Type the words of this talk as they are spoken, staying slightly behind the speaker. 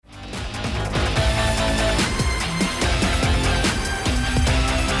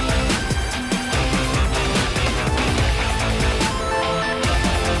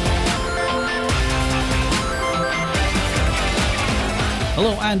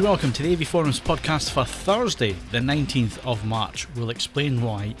And welcome to the AV Forums podcast for Thursday, the 19th of March. We'll explain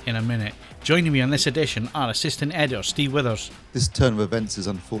why in a minute. Joining me on this edition are Assistant Editor Steve Withers. This turn of events is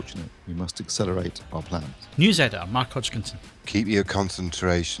unfortunate. We must accelerate our plans. News Editor Mark Hodgkinson. Keep your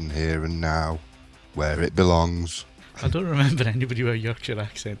concentration here and now, where it belongs. I don't remember anybody with a Yorkshire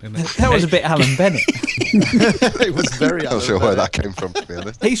accent in it. That was a bit Alan Bennett. It was very. I'm not sure where that came from, to be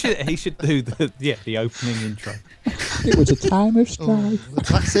honest. He should do the opening intro. It was a time of strife. The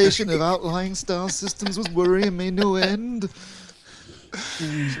taxation of outlying star systems was worrying me no end.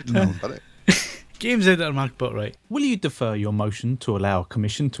 Games Editor Mark Buttwright. Will you defer your motion to allow a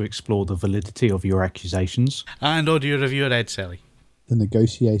commission to explore the validity of your accusations? And Audio Reviewer Ed Selly. The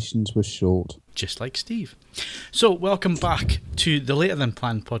negotiations were short. Just like Steve. So, welcome back to the Later Than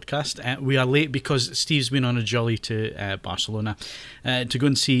Planned podcast. We are late because Steve's been on a jolly to Barcelona to go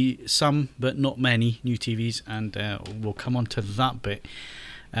and see some, but not many, new TVs, and we'll come on to that bit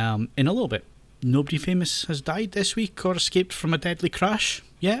in a little bit. Nobody famous has died this week or escaped from a deadly crash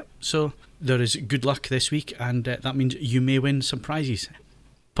yet, so there is good luck this week, and that means you may win some prizes.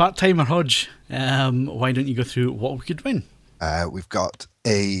 Part-timer Hodge, why don't you go through what we could win? We've got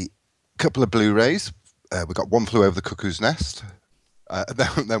a couple of Blu-rays. We've got One Flew Over the Cuckoo's Nest.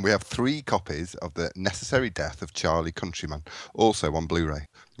 Then we have 3 copies of The Necessary Death of Charlie Countryman, also on Blu-ray.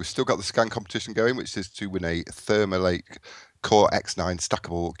 We've still got the scan competition going, which is to win a Thermalake Core X9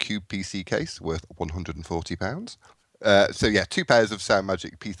 stackable cube PC case worth £140. So yeah, 2 pairs of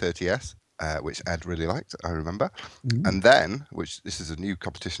Soundmagic P30S, which Ed really liked, I remember. Mm-hmm. And then, which this is a new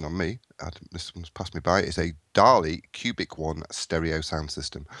competition on me, this one's passed me by, is a Dali Cubic One stereo sound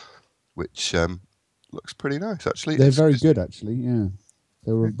system, which looks pretty nice, actually. They're very good, actually, yeah.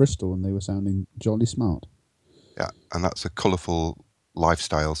 They were in Bristol and they were sounding jolly smart. Yeah, and that's a colourful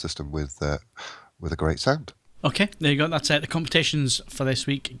lifestyle system with a great sound. Okay, there you go. That's it. The competitions for this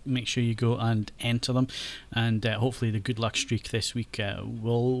week. Make sure you go and enter them, and hopefully the good luck streak this week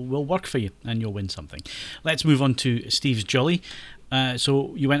will work for you, and you'll win something. Let's move on to Steve's Jolly.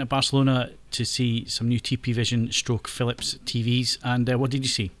 So you went to Barcelona to see some new TP Vision / Philips TVs, and what did you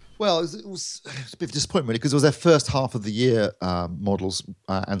see? Well, it was a bit of a disappointment, really, because it was their first half of the year models,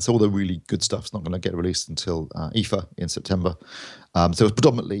 and so all the really good stuff's not going to get released until IFA in September. So it was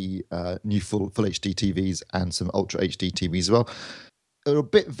predominantly new full HD TVs and some Ultra HD TVs as well. They were a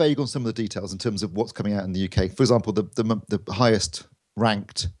bit vague on some of the details in terms of what's coming out in the UK. For example, the highest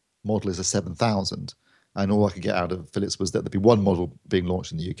ranked model is a 7000, and all I could get out of Philips was that there'd be one model being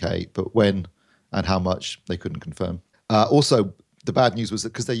launched in the UK, but when and how much they couldn't confirm. Also, the bad news was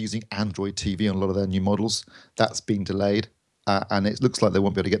that because they're using Android TV on a lot of their new models, that's been delayed, and it looks like they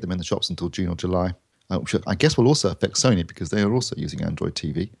won't be able to get them in the shops until June or July, which I guess will also affect Sony because they are also using Android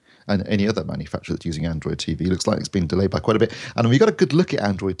TV, and any other manufacturer that's using Android TV. Looks like it's been delayed by quite a bit. And we got a good look at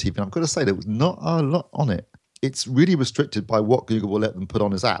Android TV, and I've got to say there was not a lot on it. It's really restricted by what Google will let them put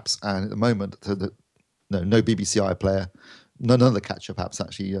on as apps, and at the moment, no BBC iPlayer, none of the catch-up apps,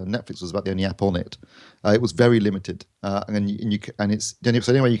 actually. Netflix was about the only app on it. It was very limited, and it's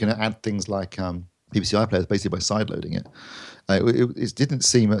so anyway you can add things like BBC iPlayer basically by sideloading it. It didn't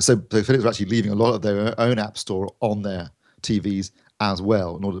seem so Philips were actually leaving a lot of their own app store on their TVs as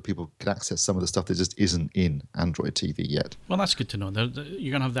well, in order that people can access some of the stuff that just isn't in Android TV yet. Well, that's good to know.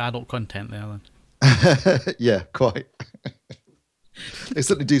 You're going to have the adult content there then. Yeah, quite. They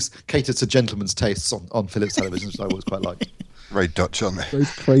certainly do cater to gentlemen's tastes on Philips television, which I always quite like. Very Dutch, aren't they? Very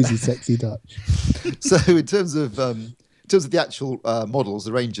crazy, sexy Dutch. So in terms of the actual models,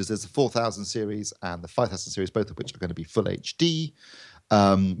 the ranges, there's the 4000 series and the 5000 series, both of which are going to be full HD.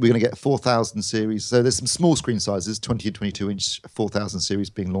 We're going to get 4000 series. So there's some small screen sizes, 20 and 22 inch 4000 series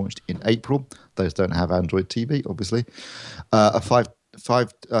being launched in April. Those don't have Android TV, obviously. A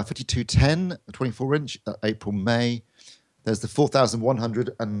 5210, 24 inch, April, May. There's the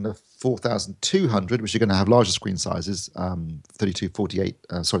 4100 and the 4200, which are going to have larger screen sizes,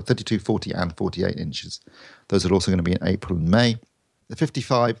 3240 and 48 inches. Those are also going to be in April and May. The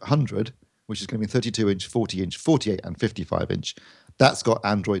 5500, which is going to be 32 inch, 40 inch, 48 and 55 inch. That's got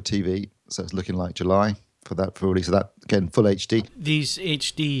Android TV, so it's looking like July for release of that. Again, full HD. These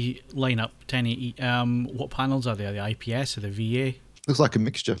HD lineup 1080, what panels are they? Are they IPS or the VA? Looks like a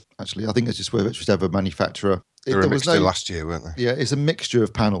mixture, actually. I think it's just whichever manufacturer. They were a mixture last year, weren't they? Yeah, it's a mixture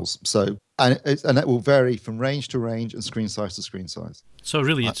of panels. So and that will vary from range to range and screen size to screen size. So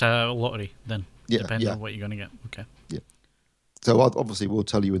really, it's a lottery then, depending on what you're going to get. Okay. Yeah. So obviously, we'll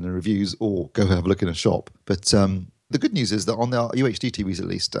tell you in the reviews or go have a look in a shop. But the good news is that on the UHD TVs, at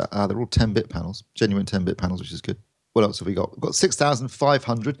least, they're all 10-bit panels, genuine 10-bit panels, which is good. What else have we got? We've got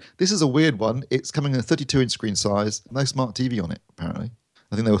 6500. This is a weird one. It's coming in a 32-inch screen size. No smart TV on it, apparently.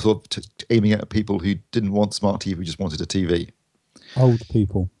 I think they were sort of aiming at people who didn't want smart TV, just wanted a TV. Old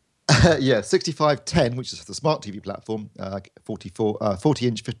people. Yeah, 6510, which is the smart TV platform,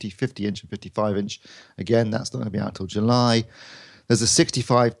 40-inch, 50-inch, and 55-inch. Again, that's not going to be out till July. There's a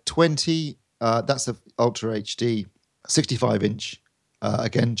 6520, that's the Ultra HD 65-inch,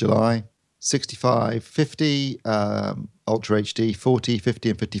 again, July. 6550, Ultra HD 40, 50,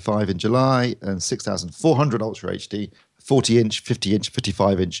 and 55 in July, and 6400 Ultra HD 40-inch, 50-inch,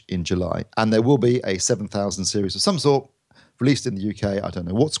 55-inch in July. And there will be a 7000 series of some sort released in the UK. I don't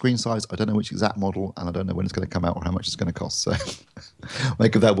know what screen size, I don't know which exact model, and I don't know when it's going to come out or how much it's going to cost. So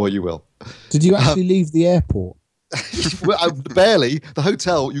make of that what you will. Did you actually leave the airport? Well, barely. The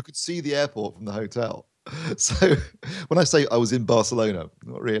hotel, you could see the airport from the hotel. So when I say I was in Barcelona,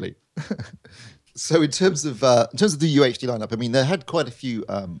 not really. So in terms of the UHD lineup, I mean, they had quite a few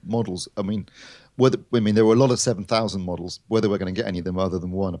models. I mean, there were a lot of 7000 models. Whether we're going to get any of them other than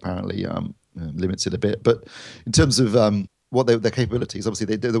one apparently limits it a bit. But in terms of what their capabilities,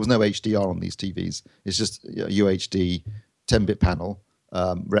 obviously there was no HDR on these TVs. It's just UHD, 10-bit panel,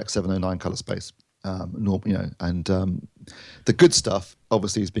 Rec 709 color space. The good stuff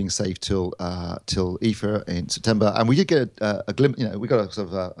obviously is being saved till IFA in September, and we did get a glimpse. We got a sort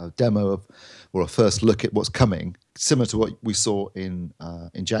of a demo of, or a first look at what's coming, similar to what we saw in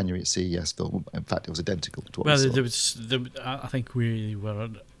January at CES. Film, in fact, it was identical to what we saw. I think we were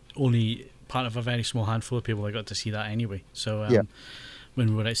only part of a very small handful of people that got to see that anyway. So yeah.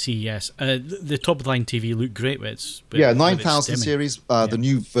 When we were at CES, the top of the line TV looked great. With 9000 series, the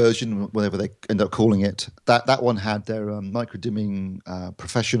new version, whatever they end up calling it. That one had their micro dimming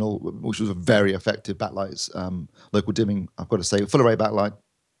professional, which was a very effective backlights, local dimming. I've got to say, full array backlight.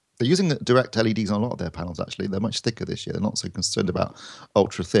 They're using direct LEDs on a lot of their panels. Actually, they're much thicker this year. They're not so concerned about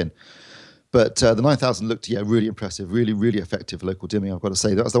ultra thin. But the 9000 looked, really impressive, really, really effective local dimming, I've got to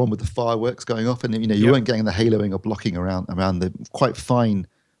say. That was the one with the fireworks going off, and you weren't getting the haloing or blocking around the quite fine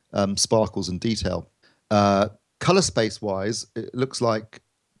sparkles and detail. Color space-wise, it looks like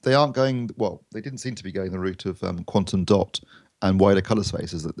they aren't going, they didn't seem to be going the route of quantum dot and wider color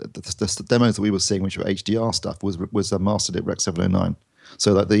spaces. The demos that we were seeing, which were HDR stuff, was mastered at Rec 709.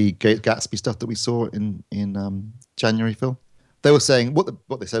 So like the Gatsby stuff that we saw in January, Phil? They were saying what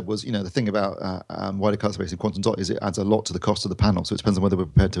they said was, the thing about wider color space in quantum dot is it adds a lot to the cost of the panel. So it depends on whether we're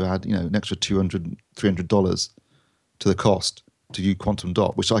prepared to add, an extra $200, $300 to the cost to use quantum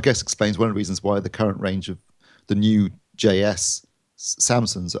dot, which I guess explains one of the reasons why the current range of the new JS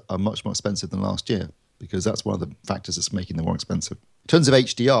Samsungs are much more expensive than last year, because that's one of the factors that's making them more expensive. In terms of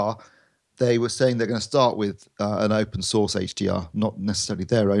HDR, they were saying they're going to start with an open source HDR, not necessarily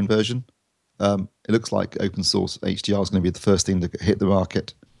their own version. It looks like open source HDR is going to be the first thing to hit the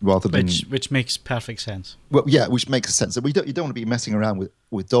market, rather than which makes perfect sense. Well, yeah, which makes sense. So you don't want to be messing around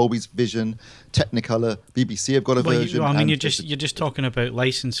with Dolby's Vision, Technicolor, BBC have got a version. You're just talking about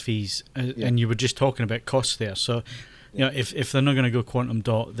license fees, and you were just talking about costs there. So, if they're not going to go quantum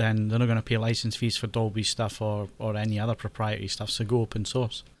dot, then they're not going to pay license fees for Dolby stuff or any other proprietary stuff. So go open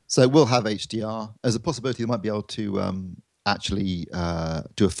source. So we'll have HDR. There's a possibility they might be able to actually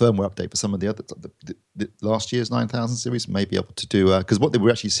do a firmware update for some of the other the last year's 9000 series. May be able to do because what they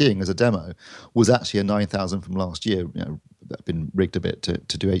were actually seeing as a demo was actually a 9000 from last year. That been rigged a bit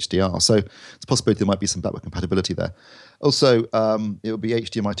to do HDR. So it's a possibility there might be some backward compatibility there. Also, it will be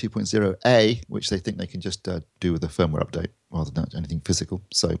HDMI 2.0A, which they think they can just do with a firmware update rather than anything physical.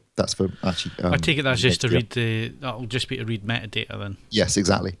 So that's for actually. I take it that's just to read that'll just be to read metadata then. Yes,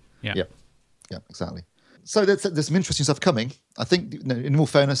 exactly. Yeah, exactly. So there's some interesting stuff coming. I think, in all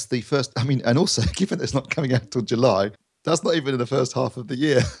fairness, and also given that it's not coming out till July, that's not even in the first half of the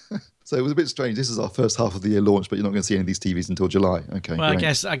year. So it was a bit strange. This is our first half of the year launch, but you're not going to see any of these TVs until July. Okay. Well,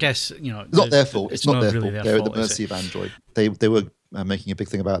 great. I guess it's not their fault. It's not their really fault. They're at the mercy of Android. They were making a big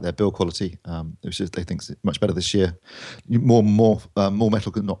thing about their build quality, which is they think is much better this year. More metal,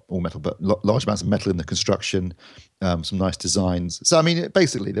 not all metal, but large amounts of metal in the construction. Some nice designs. So I mean,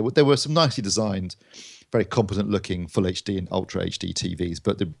 basically, there were some nicely designed, very competent looking full HD and ultra HD TVs,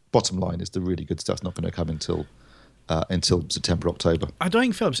 but the bottom line is the really good stuff's not going to come until September, October. I don't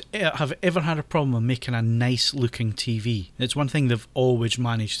think Philips have ever had a problem with making a nice looking TV. It's one thing they've always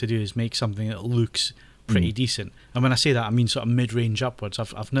managed to do is make something that looks pretty decent. And when I say that, I mean sort of mid-range upwards.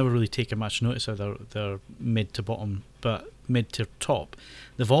 I've never really taken much notice of their mid to bottom, but mid to top.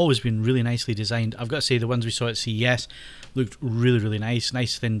 They've always been really nicely designed. I've got to say the ones we saw at CES looked really, really nice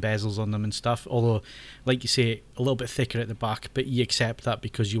thin bezels on them and stuff, although like you say, a little bit thicker at the back, but you accept that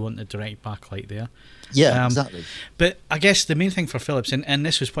because you want the direct backlight there. Yeah, exactly. But I guess the main thing for Philips, and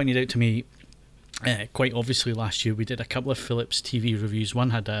this was pointed out to me quite obviously last year we did a couple of Philips TV reviews. One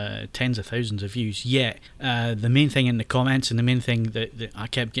had tens of thousands of views, yet the main thing in the comments and the main thing that I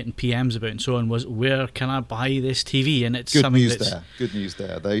kept getting PMs about and so on was, where can I buy this TV? And it's Good something news that's... there. Good news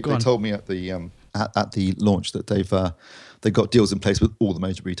there. They told me at the launch that they've got deals in place with all the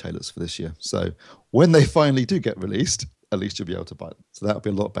major retailers for this year. So when they finally do get released, at least you'll be able to buy them. So that'll be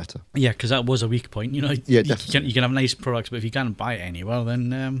a lot better. Yeah, because that was a weak point. You know, Yeah, you can have nice products, but if you can't buy it anywhere,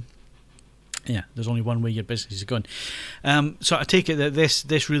 then yeah, there's only one way your business is going. So I take it that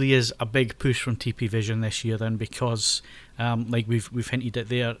this really is a big push from TP Vision this year, then, because like we've hinted at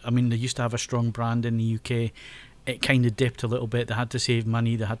there. I mean, they used to have a strong brand in the UK. It kind of dipped a little bit. They had to save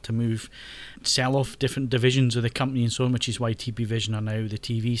money. They had to sell off different divisions of the company and so on, which is why TP Vision are now the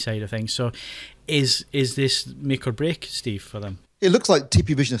TV side of things. So is this make or break, Steve, for them? It looks like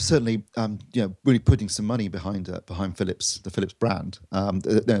TP Vision are certainly, really putting some money behind Philips, the Philips brand.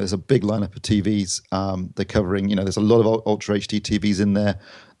 There's a big lineup of TVs. They're covering, there's a lot of Ultra HD TVs in there.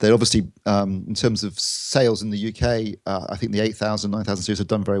 They're obviously, in terms of sales in the UK, I think the 8000, 9000 series have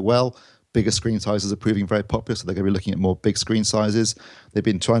done very well. Bigger screen sizes are proving very popular, so they're going to be looking at more big screen sizes. They've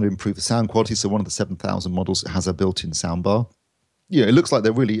been trying to improve the sound quality, so one of the 7000 models has a built-in sound bar. It looks like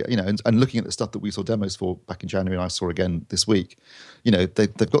they're really, and looking at the stuff that we saw demos for back in January and I saw again this week,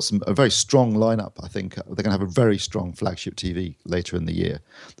 they've got a very strong lineup. I think they're going to have a very strong flagship TV later in the year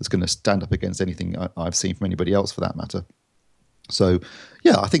that's going to stand up against anything I've seen from anybody else, for that matter. So,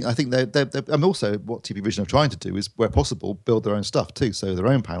 yeah, I think they're and also what TP Vision are trying to do is, where possible, build their own stuff too. So their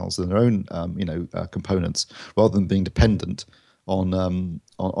own panels and their own, components, rather than being dependent on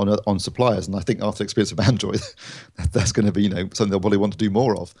suppliers. And I think after the experience of Android, that's going to be something they'll probably want to do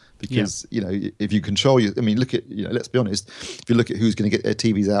more of, because if you control look at let's be honest, if you look at who's going to get their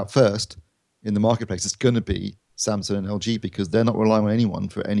TVs out first in the marketplace, it's going to be Samsung and LG, because they're not relying on anyone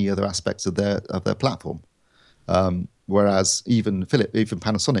for any other aspects of their platform. Whereas even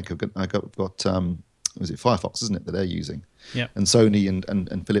Panasonic have got was it Firefox, isn't it, that they're using? Yeah. And Sony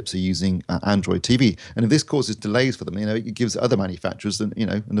and Philips are using Android TV. And if this causes delays for them, it gives other manufacturers an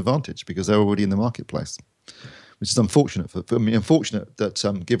advantage, because they're already in the marketplace, which is unfortunate for me. Unfortunate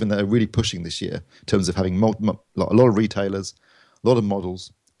that given they're really pushing this year in terms of having a lot of retailers, a lot of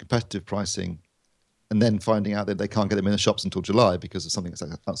models, competitive pricing, and then finding out that they can't get them in the shops until July because of something that's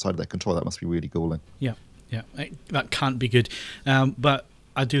outside of their control. That must be really galling. Yeah, that can't be good. But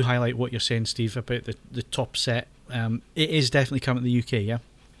I do highlight what you're saying, Steve, about the top set. It is definitely coming to the UK, yeah?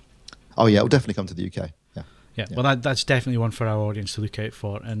 Oh, yeah, it'll definitely come to the UK, yeah. Yeah, well, that's definitely one for our audience to look out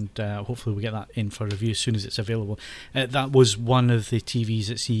for, and hopefully we'll get that in for review as soon as it's available. That was one of the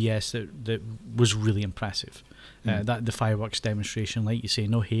TVs at CES that was really impressive. That the fireworks demonstration, like you say,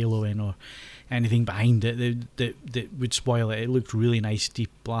 no halo in or anything behind it that would spoil it. It looked really nice,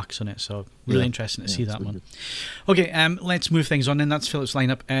 deep blacks on it, so really interesting to see that one. Good. Okay, let's move things on then. That's Philips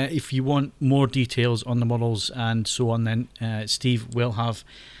lineup. If you want more details on the models and so on, then Steve will have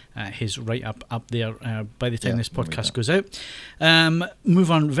his write-up up there by the time this podcast goes out. Move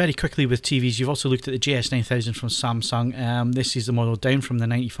on very quickly with TVs. You've also looked at the JS9000 from Samsung. This is the model down from the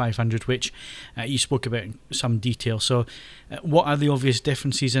 9500, which you spoke about in some detail. So what are the obvious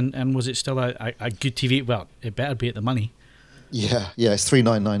differences, and was it still a good TV? Well, it better be at the money. Yeah, it's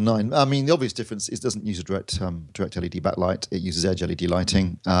 3999. I mean, the obvious difference is it doesn't use a direct LED backlight. It uses edge LED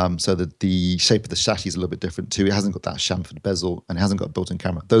lighting, so that the shape of the chassis is a little bit different too. It hasn't got that chamfered bezel, and it hasn't got a built-in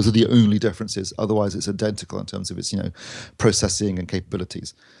camera. Those are the only differences. Otherwise, it's identical in terms of its processing and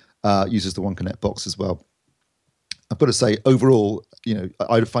capabilities. Uses the One Connect box as well. I've got to say, overall,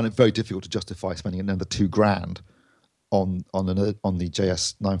 I find it very difficult to justify spending another $2,000 on the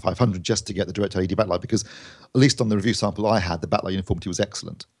JS9500 just to get the direct LED backlight, because at least on the review sample I had, the backlight uniformity was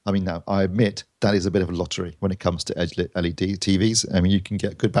excellent. I mean, now I admit that is a bit of a lottery when it comes to edge lit LED TVs. I mean, you can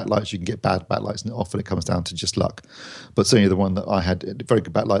get good backlights, you can get bad backlights, and often it comes down to just luck. But certainly the one that I had, very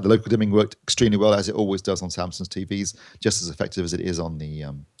good backlight. The local dimming worked extremely well, as it always does on Samsung's TVs, just as effective as it is on the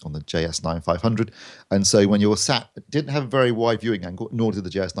JS9500. And so when you're sat, it didn't have a very wide viewing angle, nor did the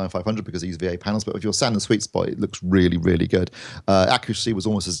JS9500 because they use VA panels. But if you're sat in the sweet spot, it looks really, really good. Accuracy was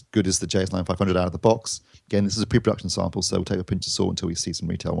almost as good as the JS9500 out of the box. Again, this is a pre-production sample, so we'll take a pinch of salt until we see some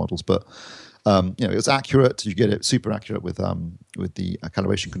retail models. But it was accurate. You get it super accurate with the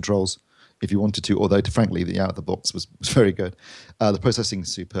calibration controls if you wanted to. Although, frankly, the out of the box was very good. The processing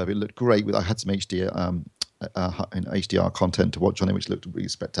is superb. It looked great. I had some HDR content to watch on it, which looked really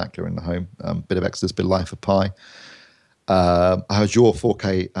spectacular in the home. Bit of Exodus, bit of Life of Pi. I heard your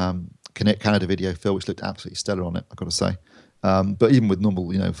 4K Canada video, Phil, which looked absolutely stellar on it, I've got to say. But even with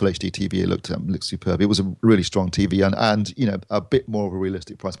normal, full HD TV, it looked superb. It was a really strong TV and a bit more of a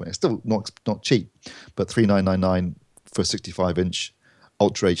realistic price point. It's still not cheap, but $3,999 for a 65-inch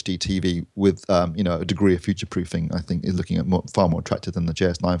Ultra HD TV with a degree of future proofing, I think is looking at far more attractive than the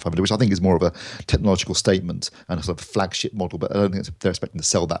JS9 which I think is more of a technological statement and a sort of flagship model. But I don't think they're expecting to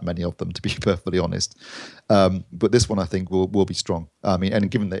sell that many of them, to be perfectly honest. But this one I think will be strong. I mean,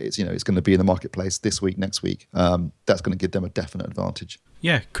 and given that it's going to be in the marketplace this week, next week, that's going to give them a definite advantage.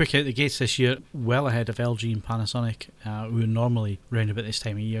 Yeah, quick out the gates this year, well ahead of LG and Panasonic, who are normally round about this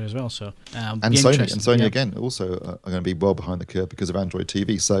time of year as well. So and Sony again also are going to be well behind the curve because of Android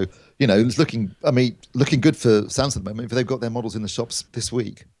TV. So it's looking good for Samsung at the moment. If they've got their models in the shops this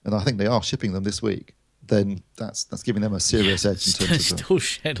week, and I think they are shipping them this week, then that's giving them a serious edge in terms of still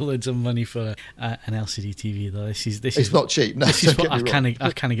shed loads of money for an LCD TV though. This is not cheap. No, this is what I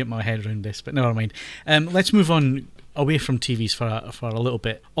can't get my head around this. But never mind. Let's move on away from TVs for a little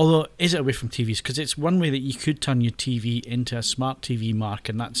bit. Although, is it away from TVs? Because it's one way that you could turn your TV into a smart TV, Mark,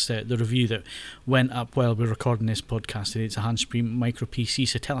 and that's the review that went up while we're recording this podcast. It's a hands-free micro PC.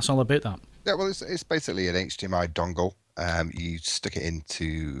 So tell us all about that. Yeah, well, it's basically an HDMI dongle. You stick it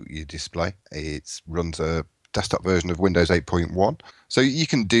into your display. It runs a desktop version of Windows 8.1. So you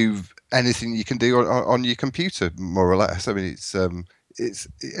can do anything you can do on your computer, more or less. I mean,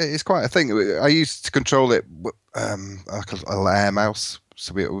 it's quite a thing. I used to control it like a little air mouse.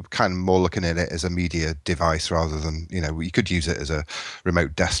 So we're kind of more looking at it as a media device rather than, you could use it as a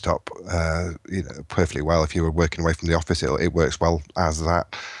remote desktop perfectly well. If you were working away from the office, it works well as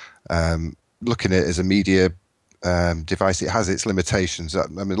that. Looking at it as a media device, it has its limitations. I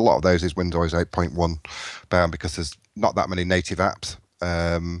mean, a lot of those is Windows 8.1 bound because there's not that many native apps.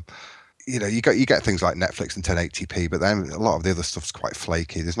 You get things like Netflix and 1080p, but then a lot of the other stuff's quite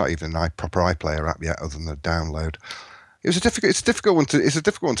flaky. There's not even a proper iPlayer app yet, other than the download. It's a difficult one to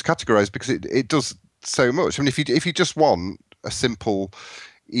categorize because it does so much. I mean, if you just want a simple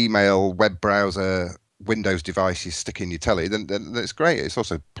email, web browser, Windows device you stick in your telly, then it's great. It's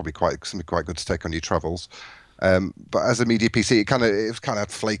also probably something quite good to take on your travels. But as a media PC, it was kind of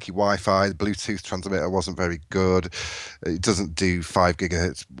flaky Wi-Fi. The Bluetooth transmitter wasn't very good. It doesn't do 5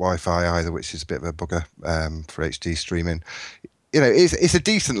 gigahertz Wi-Fi either, which is a bit of a bugger for HD streaming. It's a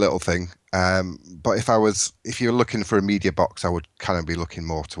decent little thing. But if you're looking for a media box, I would kind of be looking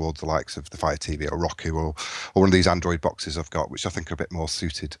more towards the likes of the Fire TV or Roku or one of these Android boxes I've got, which I think are a bit more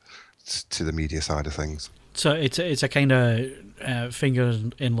suited to the media side of things. So it's a kind of finger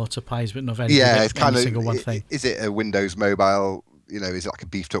in lots of pies, but not very it's kind of single one thing. Is it a Windows mobile? Is it like a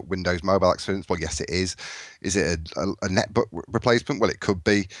beefed up Windows mobile experience? Well, yes, it is. Is it a netbook replacement? Well, it could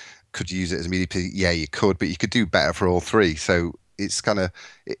be. Could you use it as a media PC? Yeah, you could, but you could do better for all three. So it's kind of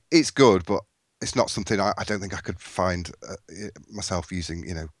it's good, but it's not something I don't think I could find myself using.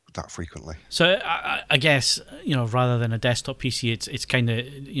 That frequently. So I guess rather than a desktop PC, it's kind of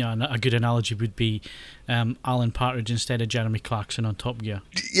a good analogy would be Alan Partridge instead of Jeremy Clarkson on Top Gear.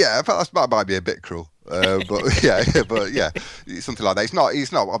 Yeah, that might be a bit cruel, but yeah, something like that.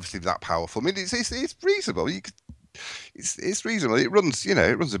 It's not obviously that powerful. I mean, it's reasonable. It's reasonable. It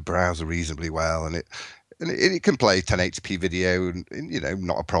runs a browser reasonably well, and it can play 1080p video, and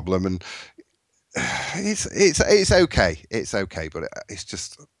not a problem. And it's okay. It's okay, but it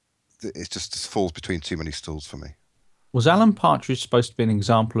just falls between too many stools for me. Was Alan Partridge supposed to be an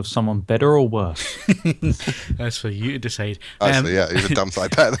example of someone better or worse? That's for you to decide. Actually, he's a damn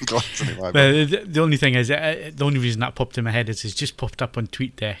sight better than Clarkson in my book. The only thing is, the only reason that popped in my head is it's just popped up on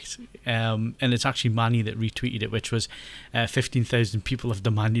TweetDeck, and it's actually Manny that retweeted it, which was 15,000 people have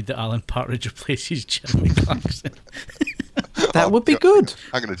demanded that Alan Partridge replaces Jeremy Clarkson. That would be good.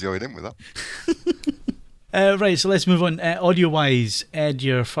 I'm going to join in with that. Right, so let's move on. Audio-wise, Ed,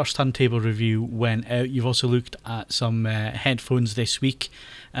 your first turntable review went out. You've also looked at some headphones this week.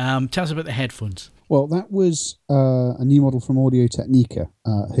 Tell us about the headphones. Well, that was a new model from Audio-Technica,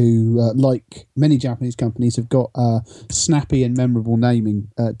 who, like many Japanese companies, have got snappy and memorable naming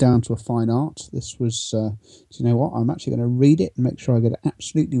down to a fine art. This was, do you know what? I'm actually going to read it and make sure I get it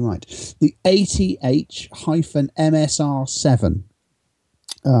absolutely right. The ATH-MSR7.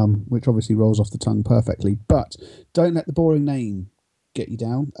 Which obviously rolls off the tongue perfectly, but don't let the boring name get you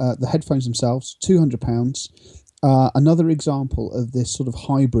down. The headphones themselves, £200. Another example of this sort of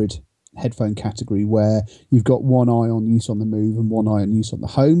hybrid headphone category where you've got one eye on use on the move and one eye on use on the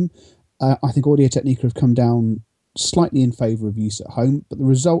home. I think Audio-Technica have come down slightly in favour of use at home, but the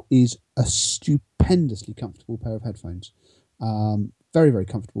result is a stupendously comfortable pair of headphones. Very, very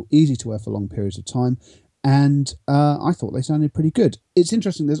comfortable, easy to wear for long periods of time. and I thought they sounded pretty good. It's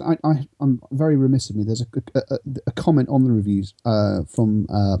interesting. I'm very remiss of me. There's a comment on the reviews from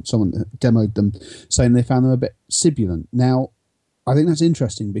someone that demoed them, saying they found them a bit sibilant. Now, I think that's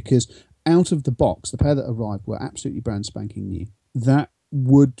interesting because out of the box, the pair that arrived were absolutely brand spanking new. That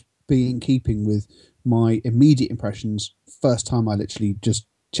would be in keeping with my immediate impressions first time I literally just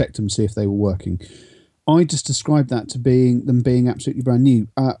checked them to see if they were working. I just described that to them being absolutely brand new.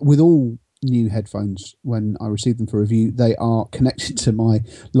 With all new headphones, when I receive them for review, they are connected to my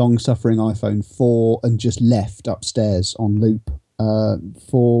long-suffering iPhone 4 and just left upstairs on loop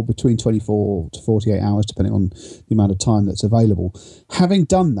for between 24 to 48 hours, depending on the amount of time that's available. Having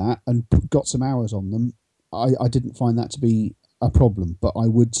done that and got some hours on them, I didn't find that to be a problem, but I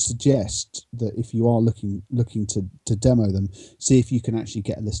would suggest that if you are looking to demo them, see if you can actually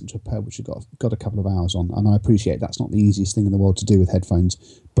get a listen to a pair which you've got a couple of hours on. And I appreciate that's not the easiest thing in the world to do with headphones,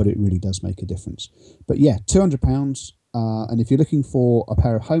 but it really does make a difference. But yeah, £200. And if you're looking for a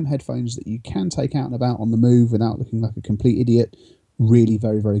pair of home headphones that you can take out and about on the move without looking like a complete idiot, really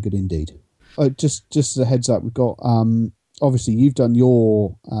very, very good indeed. Just as a heads up, we've got obviously you've done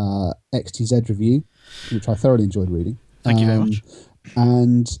your XTZ review, which I thoroughly enjoyed reading. Thank you very much.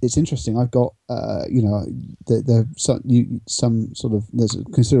 And it's interesting. I've got, there's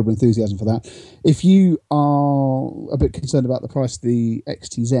considerable enthusiasm for that. If you are a bit concerned about the price of the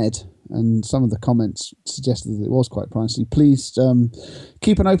XTZ, and some of the comments suggested that it was quite pricey, please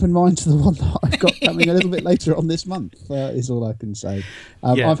keep an open mind to the one that I've got coming a little bit later on this month, is all I can say.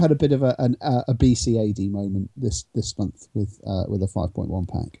 I've had a bit of a BCAD moment this month with a 5.1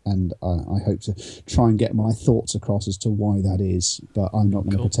 pack, and I hope to try and get my thoughts across as to why that is, but I'm not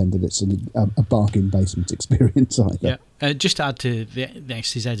going to pretend that it's a bargain basement experience either. Yeah, just to add to the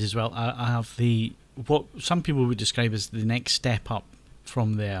XTZ as well, I have what some people would describe as the next step up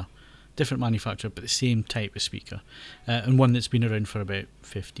from there. Different manufacturer, but the same type of speaker, and one that's been around for about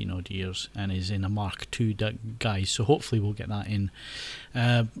 15 odd years and is in a Mark II guise. So hopefully we'll get that in,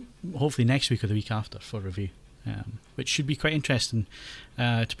 hopefully next week or the week after for review, which should be quite interesting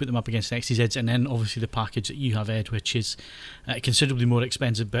to put them up against the XTZs, and then obviously the package that you have, Ed, which is considerably more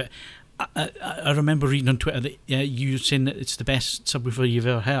expensive. But I remember reading on Twitter that you saying that it's the best subwoofer you've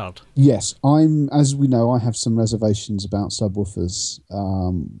ever heard. Yes, as we know, I have some reservations about subwoofers.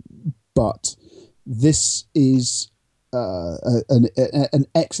 But this is an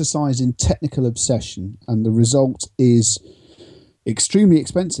exercise in technical obsession, and the result is extremely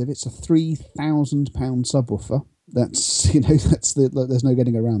expensive. It's a £3,000 subwoofer. There's no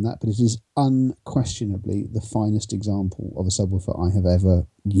getting around that. But it is unquestionably the finest example of a subwoofer I have ever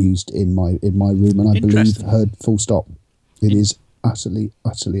used in my room, and I believe heard full stop. It is utterly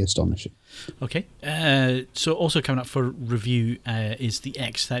astonishing. Okay, so also coming up for review is the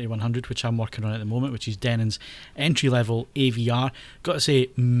X3100, which I'm working on at the moment, which is Denon's entry-level AVR. Got to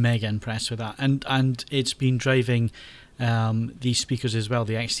say, mega impressed with that, and it's been driving these speakers as well,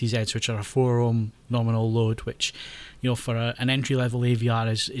 the XTZs, which are a 4 ohm nominal load, which, for an entry-level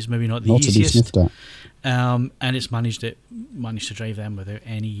AVR is maybe not the easiest. And it's managed to drive them without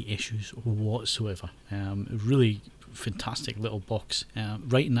any issues whatsoever. Really fantastic little box,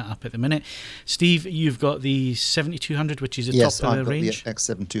 writing that up at the minute. Steve, you've got the 7200, which is the top of the range. Yes, I've got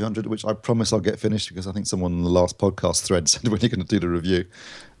the X7200, which I promise I'll get finished, because I think someone in the last podcast thread said when you're going to do the review.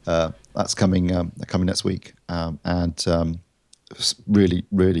 That's coming next week, and really,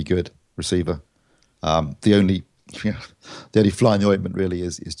 really good receiver. The only fly in the ointment really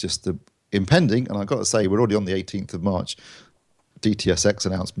is just the impending, and I've got to say we're already on the 18th of March, DTSX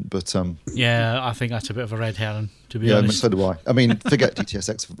announcement, but I think that's a bit of a red herring, to be honest. So do I. I mean, forget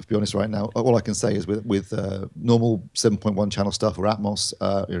DTSX, to be honest right now. All I can say is with normal 7.1 channel stuff, or Atmos,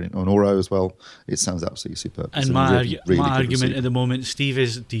 on Oro as well, it sounds absolutely superb. And my argument at the moment, Steve,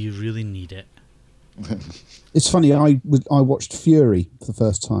 is do you really need it? It's funny, I watched Fury for the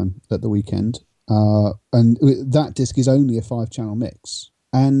first time at the weekend, and that disc is only a 5-channel mix,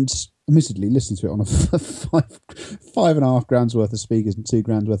 and admittedly, listening to it on a 5.5 grand's worth of speakers and 2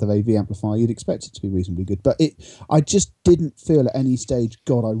 grand's worth of AV amplifier, you'd expect it to be reasonably good. But I just didn't feel at any stage,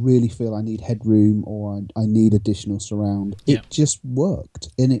 God, I really feel I need headroom, or I need additional surround. It just worked,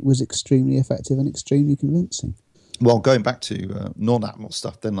 and it was extremely effective and extremely convincing. Well, going back to non-Atmos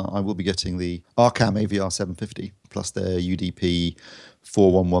stuff, then I will be getting the Arcam AVR 750 plus their UDP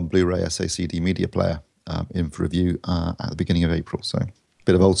 411 Blu-ray SACD media player in for review at the beginning of April. So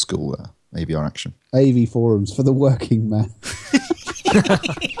bit of old school AVR action. AV forums for the working man.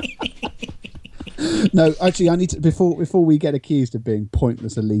 No, actually, I need to before we get accused of being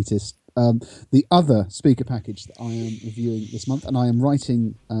pointless elitist The other speaker package that I am reviewing this month, and I am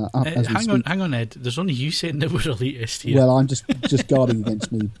writing up as we speak. Hang on, Ed. There's only you saying that we're elitist here. Well, I'm just guarding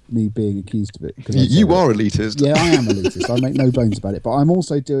against me being accused of it. You are elitist. Yeah, I am elitist. I make no bones about it. But I'm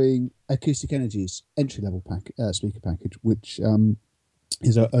also doing Acoustic Energy's entry-level speaker package, which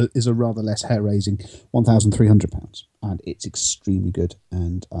is a rather less hair-raising £1,300, and it's extremely good.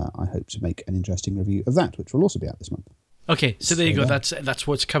 And I hope to make an interesting review of that, which will also be out this month. Okay, so there you go. That's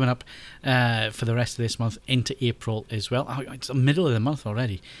what's coming up for the rest of this month into April as well. Oh, it's the middle of the month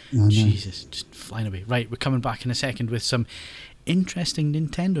already. Jesus, just flying away. Right, we're coming back in a second with some interesting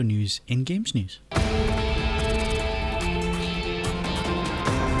Nintendo news in games news.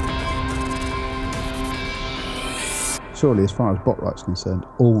 Surely, as far as Botright's concerned,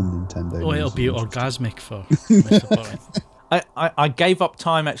 all Nintendo. Oh, it'll be orgasmic for Mr. Botright. I gave up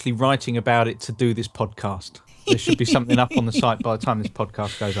time actually writing about it to do this podcast. There should be something up on the site by the time this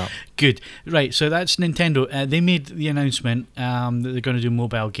podcast goes up. Good. Right, so that's Nintendo. They made the announcement that they're going to do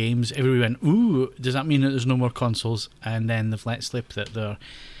mobile games. Everybody went, ooh, does that mean that there's no more consoles? And then they've let slip that there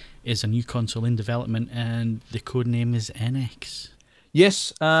is a new console in development, and the code name is NX.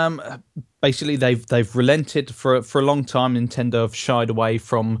 Yes, basically they've relented for a long time. Nintendo have shied away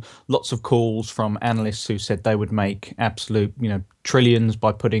from lots of calls from analysts who said they would make absolute, trillions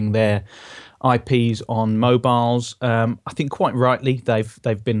by putting their IPs on mobiles. I think quite rightly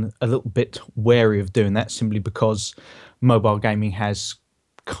they've been a little bit wary of doing that, simply because mobile gaming has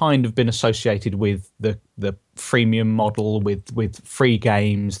kind of been associated with the freemium model, with free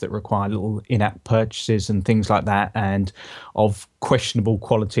games that require little in-app purchases and things like that, and of questionable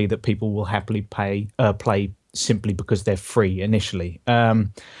quality that people will happily play simply because they're free initially.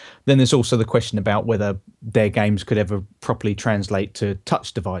 Then there's also the question about whether their games could ever properly translate to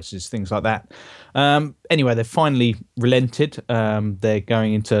touch devices, things like that. Anyway, they've finally relented. They're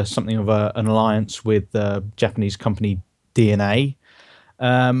going into something of an alliance with the Japanese company DNA,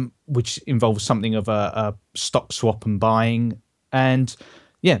 which involves something of a stock swap and buying. And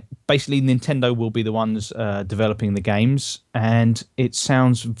yeah, basically Nintendo will be the ones developing the games, and it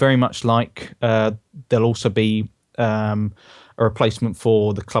sounds very much like there'll also be a replacement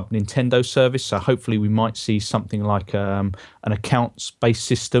for the Club Nintendo service. So hopefully we might see something like an accounts-based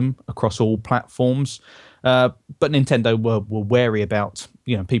system across all platforms. But Nintendo were wary about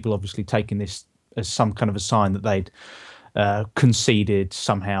people obviously taking this as some kind of a sign that they'd conceded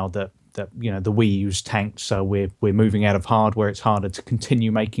somehow that the Wii U's tanked, so we're moving out of hardware. It's harder to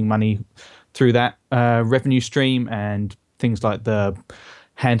continue making money through that revenue stream, and things like the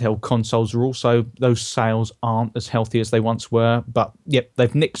handheld consoles are also, those sales aren't as healthy as they once were. But yep,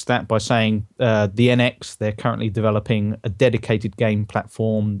 they've nixed that by saying the NX, they're currently developing a dedicated game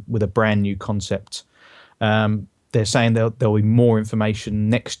platform with a brand new concept. They're saying there'll be more information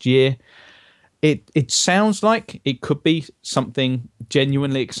next year. It sounds like it could be something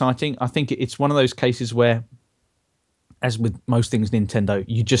genuinely exciting. I think it's one of those cases where, as with most things Nintendo,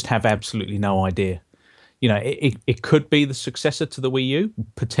 you just have absolutely no idea. It could be the successor to the Wii U,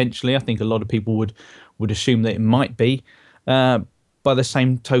 potentially. I think a lot of people would assume that it might be. By the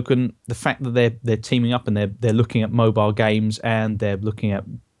same token, the fact that they're teaming up and they're looking at mobile games, and they're looking at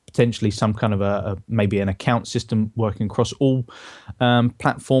potentially some kind of maybe an account system working across all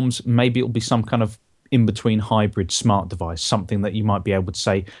platforms. Maybe it'll be some kind of in-between hybrid smart device, something that you might be able to,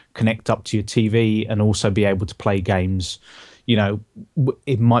 say, connect up to your TV and also be able to play games.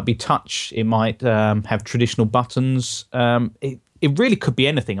 It might be touch, it might have traditional buttons. It really could be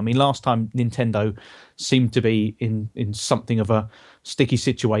anything. I mean, last time Nintendo seemed to be in something of a sticky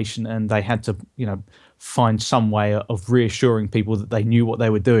situation, and they had to, find some way of reassuring people that they knew what they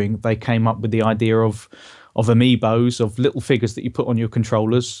were doing. They came up with the idea of amiibos, of little figures that you put on your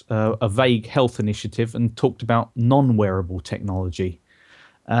controllers, a vague health initiative, and talked about non-wearable technology,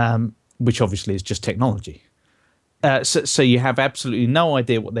 which obviously is just technology. So you have absolutely no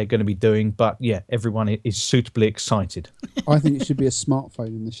idea what they're going to be doing, but yeah, everyone is suitably excited. I think it should be a smartphone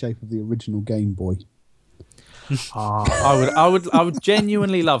in the shape of the original Game Boy. I would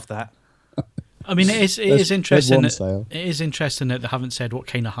genuinely love that. I mean, it is interesting. It sale. is interesting that they haven't said what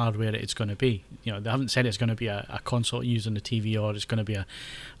kind of hardware it's going to be. They haven't said it's going to be a console used on the TV, or it's going to be a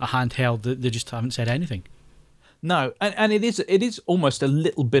handheld. They just haven't said anything. No, and it is almost a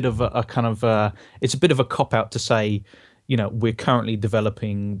little bit of a kind of it's a bit of a cop out to say, we're currently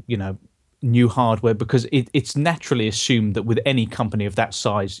developing new hardware, because it's naturally assumed that with any company of that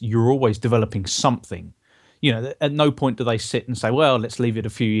size, you're always developing something. At no point do they sit and say, well, let's leave it a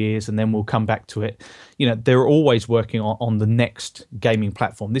few years and then we'll come back to it. They're always working on the next gaming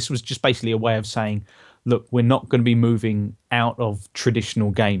platform. This was just basically a way of saying, look, we're not going to be moving out of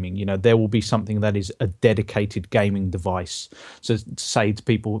traditional gaming. You know, there will be something that is a dedicated gaming device. So say to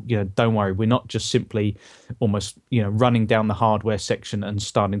people, you know, don't worry, we're not just simply almost, you know, running down the hardware section and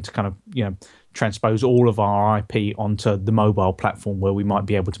starting to kind of, you know, transpose all of our IP onto the mobile platform where we might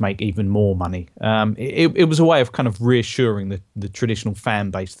be able to make even more money. It was a way of kind of reassuring the traditional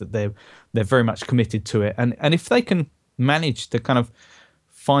fan base that they're very much committed to it. And if they can manage to kind of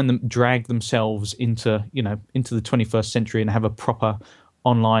drag themselves into the 21st century and have a proper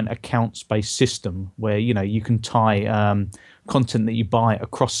online accounts-based system where, you know, you can tie content that you buy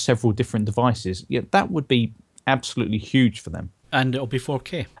across several different devices, yeah, that would be absolutely huge for them. And it'll be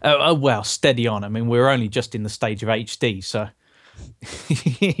 4K. Oh, well, steady on. I mean, we're only just in the stage of HD, so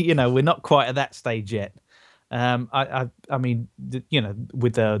you know, we're not quite at that stage yet. I mean, you know,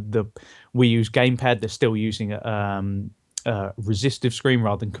 with the Wii U's gamepad, they're still using resistive screen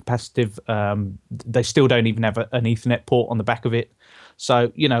rather than capacitive. They still don't even have an Ethernet port on the back of it.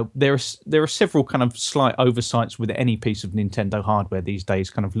 So, you know, there are several kind of slight oversights with any piece of Nintendo hardware these days,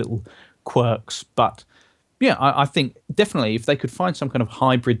 kind of little quirks, but. Yeah, I think definitely if they could find some kind of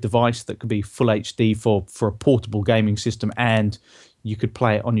hybrid device that could be full HD for a portable gaming system and you could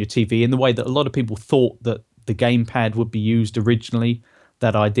play it on your TV in the way that a lot of people thought that the gamepad would be used originally,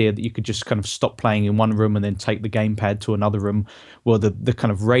 that idea that you could just kind of stop playing in one room and then take the gamepad to another room, well, the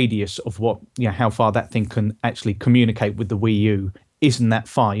kind of radius of what, you know, how far that thing can actually communicate with the Wii U isn't that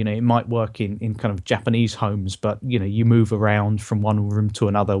far. You know, it might work in kind of Japanese homes, but, you know, you move around from one room to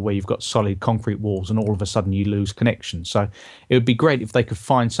another where you've got solid concrete walls and all of a sudden you lose connection. So it would be great if they could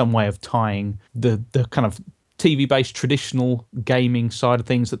find some way of tying the kind of TV-based traditional gaming side of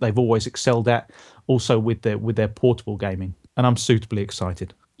things that they've always excelled at also with their portable gaming. And I'm suitably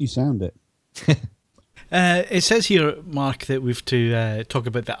excited. You sound it. It says here, Mark, that we've to talk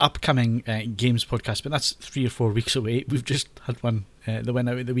about the upcoming games podcast, but that's 3 or 4 weeks away. We've just had one that went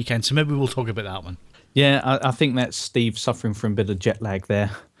out at the weekend, so maybe we'll talk about that one. Yeah, I think that's Steve suffering from a bit of jet lag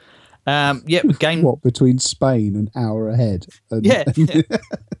there. Game. What, between Spain and hour ahead? And, yeah.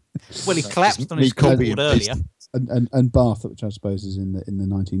 Well, he collapsed on his keyboard earlier. And Bath, which I suppose is in the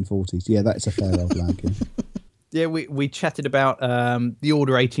 1940s. Yeah, that's a fair old lag. Yeah. Yeah, we chatted about the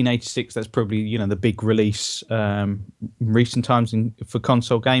Order 1886. That's probably, you know, the big release in recent times for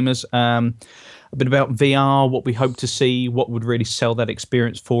console gamers. A bit about VR, what we hope to see, what would really sell that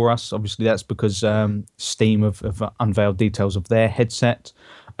experience for us. Obviously, that's because Steam have unveiled details of their headset.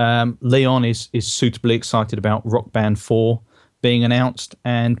 Leon is suitably excited about Rock Band 4 being announced,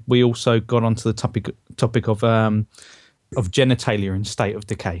 and we also got onto the topic of genitalia in State of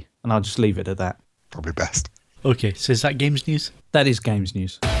Decay, and I'll just leave it at that. Probably best. Okay, so is that games news? That is games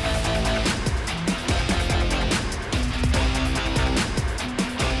news.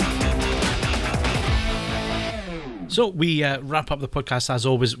 So we wrap up the podcast, as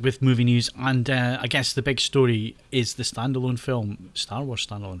always, with movie news, and I guess the big story is the standalone film, Star Wars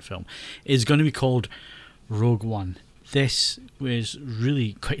standalone film, is going to be called Rogue One. This was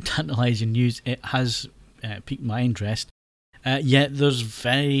really quite tantalising news. It has piqued my interest. Yet there's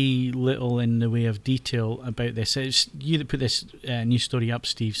very little in the way of detail about this. It's you that put this news story up,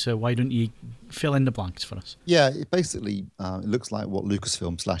 Steve, so why don't you fill in the blanks for us? Yeah, it basically it looks like what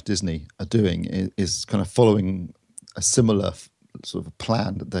Lucasfilm / Disney are doing is kind of following a similar sort of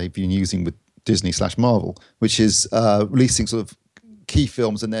plan that they've been using with Disney / Marvel, which is releasing sort of key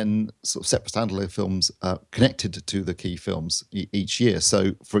films and then sort of separate standalone films connected to the key films each year.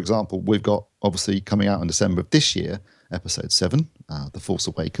 So, for example, we've got obviously coming out in December of this year, Episode 7, The Force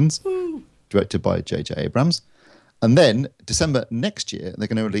Awakens, directed by J.J. Abrams. And then December next year, they're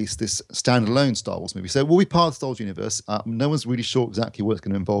going to release this standalone Star Wars movie. So it will be part of the Star Wars universe. No one's really sure exactly what it's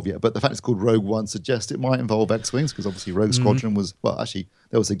going to involve yet, but the fact it's called Rogue One suggests it might involve X-Wings, because obviously Rogue Squadron was, well, actually,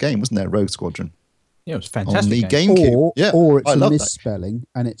 there was a game, wasn't there, Rogue Squadron? Yeah, it was fantastic. On the GameCube. Or it's I a love misspelling,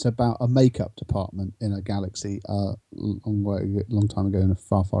 and it's about a makeup department in a galaxy long time ago and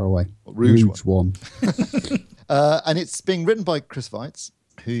far, far away. Rouge One. And it's being written by Chris Weitz,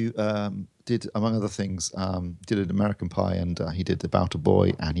 who did, among other things, did an American Pie, and he did About a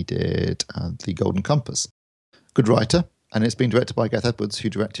Boy, and he did The Golden Compass. Good writer, and it's been directed by Gareth Edwards,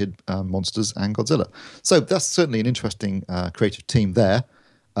 who directed Monsters and Godzilla. So that's certainly an interesting creative team there.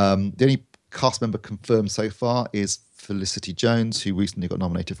 The only cast member confirmed so far is Felicity Jones, who recently got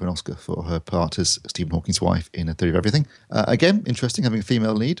nominated for an Oscar for her part as Stephen Hawking's wife in A Theory of Everything. Again, interesting, having a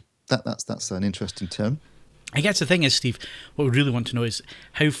female lead. That's an interesting term. I guess the thing is, Steve, what we really want to know is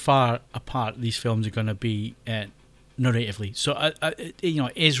how far apart these films are going to be narratively. So,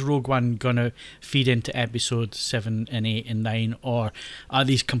 is Rogue One going to feed into episode 7 and 8 and 9, or are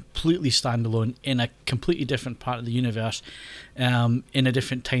these completely standalone in a completely different part of the universe, in a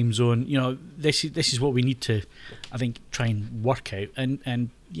different time zone? This is what we need to, I think, try and work out.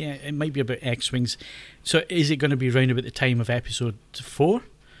 And yeah, it might be about X-Wings. So is it going to be around about the time of episode 4,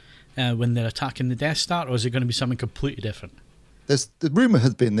 when they're attacking the Death Star, or is it going to be something completely different? The rumor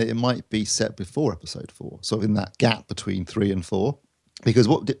has been that it might be set before episode 4, sort of in that gap between 3 and 4, because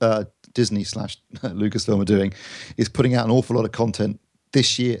what Disney / Lucasfilm are doing is putting out an awful lot of content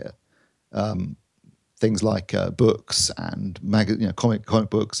this year, things like books and comic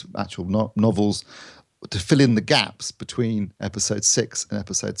books, actual novels, to fill in the gaps between episode 6 and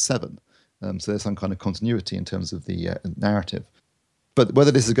episode 7. So there's some kind of continuity in terms of the narrative. But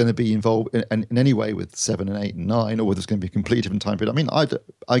whether this is going to be involved in any way with 7 and 8 and 9, or whether it's going to be a completely different time period, I mean,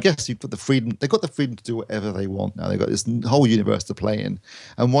 I guess you've got the freedom. They've got the freedom to do whatever they want now. They've got this whole universe to play in,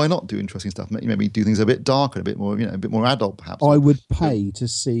 and why not do interesting stuff? Maybe do things a bit darker, a bit more, a bit more adult, perhaps. I would pay to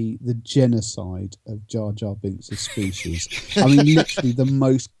see the genocide of Jar Jar Binks' species. I mean, literally the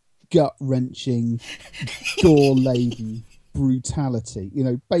most gut-wrenching, gore-laden brutality.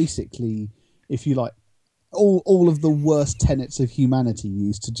 Basically, if you like, all of the worst tenets of humanity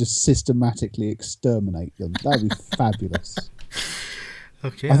used to just systematically exterminate them. That'd be fabulous.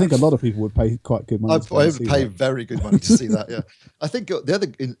 Okay, I think a lot of people would pay quite good money. I would pay very good money to see that. Yeah, I think the other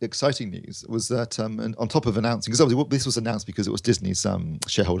exciting news was that, and on top of announcing, because obviously this was announced because it was Disney's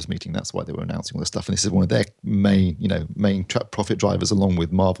shareholders meeting. That's why they were announcing all this stuff, and this is one of their main profit drivers, along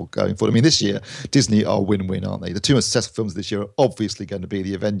with Marvel going forward. I mean, this year Disney are win-win, aren't they? The two most successful films this year are obviously going to be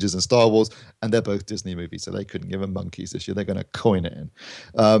the Avengers and Star Wars, and they're both Disney movies, so they couldn't give them monkeys this year. They're going to coin it in.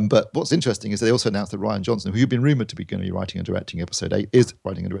 But what's interesting is they also announced that Rian Johnson, who had been rumored to be going to be writing and directing episode 8, is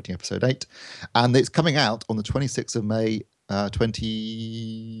writing and directing episode 8, and it's coming out on the 26th of May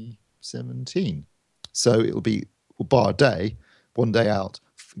 2017. So it'll be, bar a day, one day out,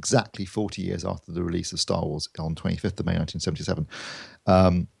 exactly 40 years after the release of Star Wars on 25th of May 1977.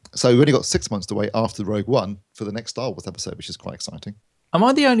 So we've only got 6 months to wait after Rogue One for the next Star Wars episode, which is quite exciting. Am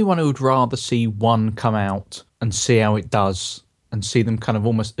I the only one who would rather see one come out and see how it does, and see them kind of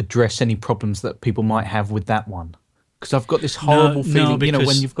almost address any problems that people might have with that one? Because I've got this horrible feeling, because,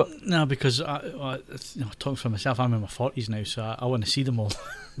 when you've got... No, because talking for myself, I'm in my 40s now, so I want to see them all.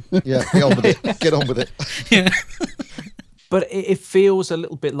 Yeah, get on with it. Get on with it. Yeah. But it feels a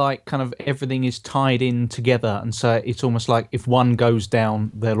little bit like kind of everything is tied in together, and so it's almost like if one goes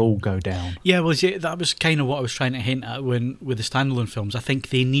down, they'll all go down. Yeah, well, see, that was kind of what I was trying to hint at with the standalone films. I think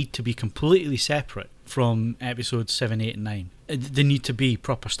they need to be completely separate from episodes 7, 8 and 9. They need to be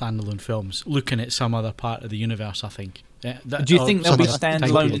proper standalone films, looking at some other part of the universe, I think. Do you think they'll be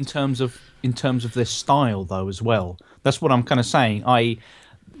standalone in terms of their style, though, as well? That's what I'm kind of saying.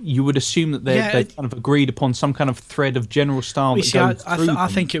 You would assume that they've kind of agreed upon some kind of thread of general style. I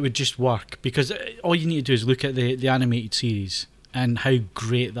think it would just work, because all you need to do is look at the animated series and how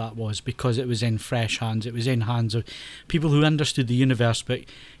great that was, because it was in fresh hands. It was in hands of people who understood the universe but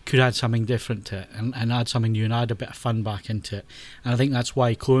could add something different to it and add something new and add a bit of fun back into it. And I think that's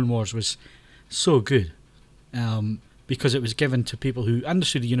why Clone Wars was so good, because it was given to people who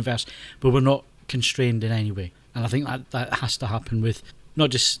understood the universe but were not constrained in any way. And I think that has to happen with not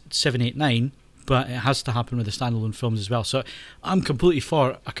just 7, 8, 9, but it has to happen with the standalone films as well. So I'm completely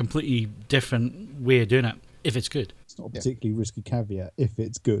for a completely different way of doing it, if it's good. It's not a particularly risky caveat, if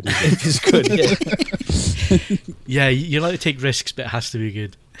it's good. If it's good, yeah. Yeah, you're allowed to take risks, but it has to be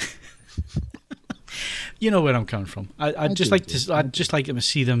good. You know where I'm coming from. I'd just like to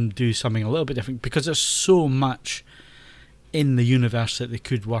see them do something a little bit different, because there's so much in the universe that they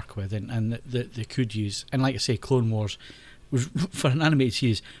could work with and that they could use. And like I say, Clone Wars was, for an animated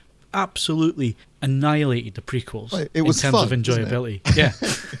series, absolutely annihilated the prequels in terms of enjoyability. Yeah,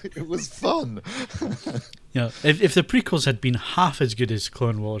 it was fun. If the prequels had been half as good as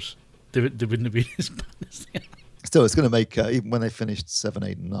Clone Wars, they wouldn't have been as bad as they are. Still, it's going to make, even when they finished 7,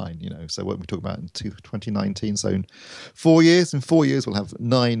 8 and 9, so what we talk about in 2019, so in 4 years, we'll have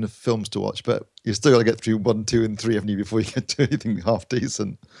 9 films to watch, but you're still got to get through 1, 2 and 3 of them before you get to anything half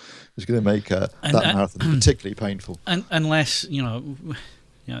decent, which is going to make that marathon particularly painful. Unless,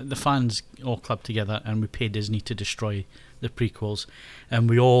 the fans all club together and we pay Disney to destroy the prequels, and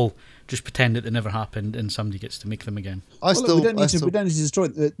we all just pretend that they never happened, and somebody gets to make them again. We don't need to destroy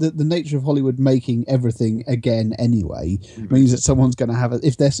it. The nature of Hollywood making everything again anyway means that someone's going to have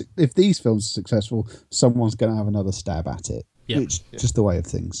if these films are successful, someone's going to have another stab at it. Yep. It's just the way of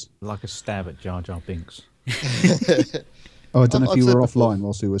things. Like a stab at Jar Jar Binks. I don't know if you were offline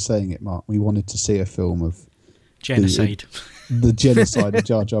whilst we were saying it, Mark. We wanted to see a film of Genocide. The genocide of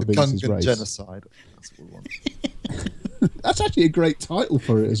Jar Jar Binks' Gungan race. genocide. That's what we want. That's actually a great title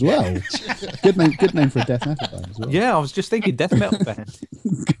for it as well. Good name for a death metal band as well. Yeah, I was just thinking death metal band.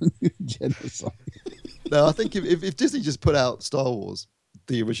 Gungan genocide. No, I think if Disney just put out Star Wars,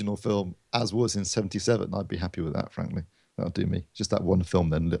 the original film, as was in '77, I'd be happy with that, frankly. That'll do me. Just that one film,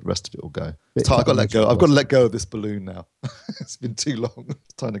 then the rest of it will go. I've got to let go. I've got to let go of this balloon now. It's been too long.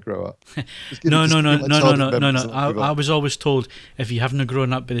 It's time to grow up. No. I was always told if you haven't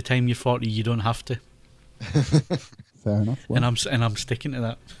grown up by the time you're 40, you don't have to. Fair enough. Well, And I'm sticking to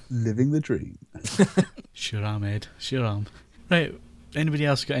that. living the dream. Sure am, Ed. Sure am. Right. Anybody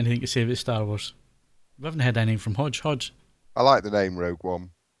else got anything to say about Star Wars? We haven't heard anything from Hodge. I like the name Rogue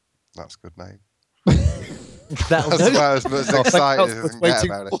One. That's a good name. That'll That's do. why I was most excited That's as I can way get too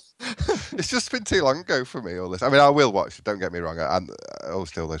about it. It's just been too long ago for me, all this. I mean, I will watch it, don't get me wrong. And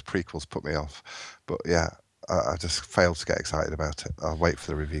still, those prequels put me off. But yeah, I just failed to get excited about it. I'll wait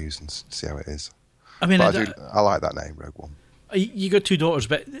for the reviews and see how it is. I mean, But I like that name, Rogue One. you got two daughters,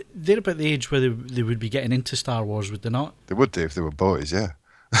 but they're about the age where they would be getting into Star Wars, would they not? They would do if they were boys, yeah.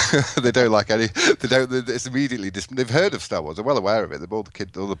 They don't like any. They don't. It's immediately. They've heard of Star Wars. They're well aware of it.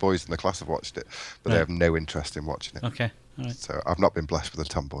 All the boys in the class have watched it, but they have no interest in watching it. Okay, all right. So I've not been blessed with a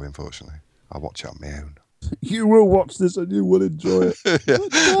tomboy, unfortunately. I'll watch it on my own. You will watch this and you will enjoy it. Yeah.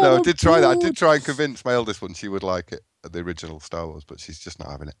 No, I did try that. I did try and convince my eldest one she would like it, the original Star Wars, but she's just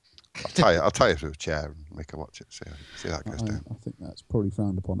not having it. I'll tie her to a chair and make her watch it. See how that goes down. I think that's probably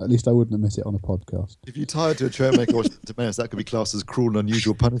frowned upon. At least I wouldn't admit it on a podcast. If you tie her to a chair and make her watch The Menace, that could be classed as cruel and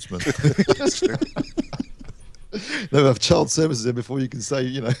unusual punishment. That's true. They'll have child services in before you can say,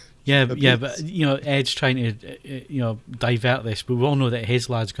 Yeah, but Ed's trying to divert this, but we all know that his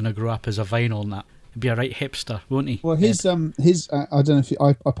lad's going to grow up as a vinyl and that. He'd be a right hipster, won't he? Well, his I don't know if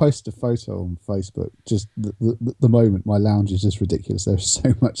I posted a photo on Facebook. Just the moment my lounge is just ridiculous. There's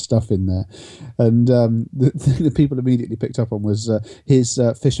so much stuff in there, and the people immediately picked up on was his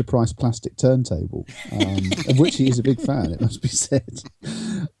Fisher Price plastic turntable, of which he is a big fan. It must be said.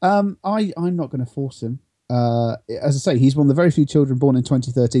 I'm not going to force him. As I say, he's one of the very few children born in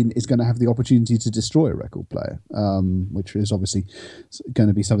 2013 that is going to have the opportunity to destroy a record player, which is obviously going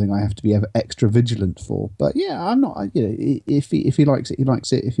to be something I have to be ever extra vigilant for. But yeah, I'm not. If he likes it, he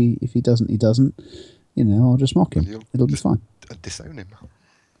likes it. If he doesn't, he doesn't. I'll just mock him. It'll be fine. Disown him.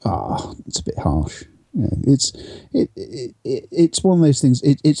 It's a bit harsh. It's one of those things.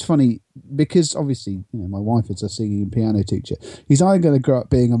 It's funny because obviously my wife is a singing and piano teacher. He's either going to grow up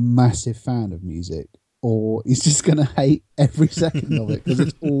being a massive fan of music, or he's just going to hate every second of it because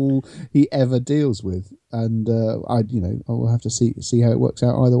it's all he ever deals with. And I'll have to see how it works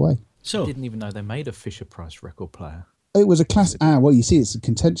out either way. So I didn't even know they made a Fisher Price record player. It was a classic. Well, you see, it's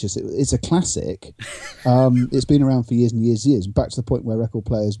contentious. It's a classic. It's been around for years and years and years. Back to the point where record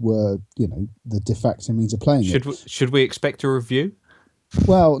players were, the de facto means of playing it. Should we expect a review?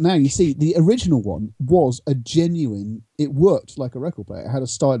 Well, now you see, the original one was a genuine. It worked like a record player. It had a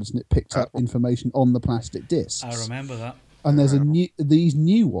stylus and it picked up information on the plastic discs. I remember that. And there's these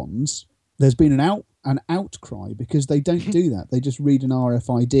new ones. There's been an outcry because they don't do that. They just read an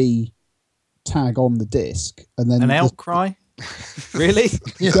RFID tag on the disc and then an outcry. Really?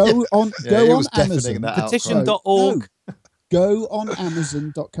 Go on Amazon. Petition.org. Go on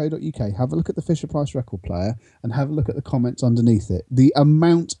Amazon.co.uk, have a look at the Fisher Price record player and have a look at the comments underneath it. The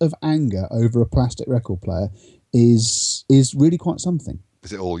amount of anger over a plastic record player is really quite something.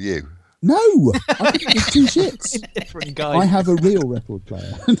 Is it all you? No! I think it's two shits. Different guys. I have a real record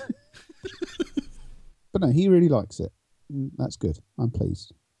player. But no, he really likes it. That's good. I'm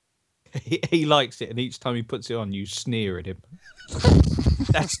pleased. He likes it, and each time he puts it on, you sneer at him.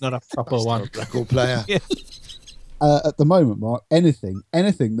 That's not a proper one. Record player. Yeah. At the moment, Mark, anything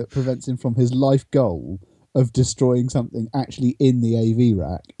that prevents him from his life goal of destroying something actually in the AV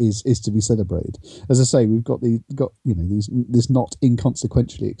rack is to be celebrated. As I say, we've got this not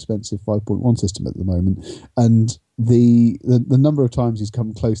inconsequentially expensive 5.1 system at the moment, and the number of times he's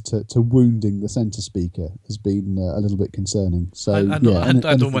come close to wounding the center speaker has been a little bit concerning. So I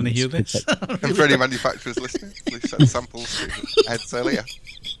don't want to hear this. And for any manufacturers listening, please send samples to Ed earlier.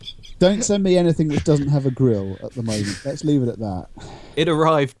 Don't send me anything which doesn't have a grill at the moment. Let's leave it at that. It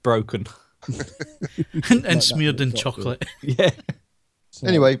arrived broken. and smeared in chocolate. Yeah. So,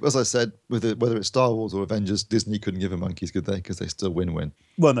 anyway, as I said, whether it's Star Wars or Avengers, Disney couldn't give a monkeys, could they? Because they still win-win.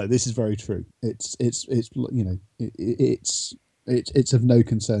 Well, no, this is very true. It's of no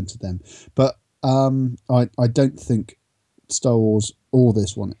concern to them. But I don't think Star Wars or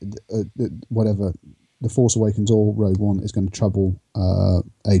this one, whatever, The Force Awakens or Rogue One, is going to trouble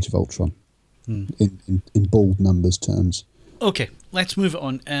Age of Ultron. in bold numbers terms. Okay, let's move it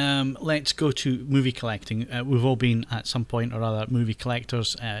on. Let's go to movie collecting. We've all been at some point or other movie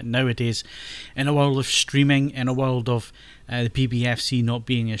collectors nowadays. In a world of streaming, in a world of the BBFC not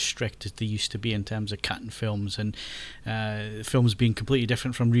being as strict as they used to be in terms of cutting films and films being completely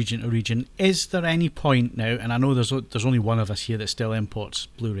different from region to region, is there any point now, and I know there's only one of us here that still imports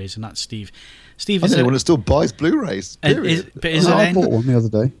Blu-rays, and that's Steve. Steve, is anyone who still buys Blu-rays, period. I bought one the other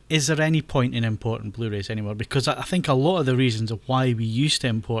day. Is there any point in importing Blu-rays anymore? Because I think a lot of the reasons of why we used to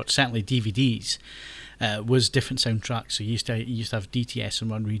import, certainly DVDs, was different soundtracks. So you used to have DTS in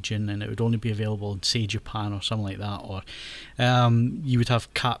one region, and it would only be available in, say, Japan or something like that. Or you would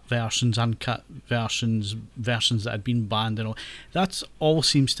have cut versions, uncut versions that had been banned, and all. That all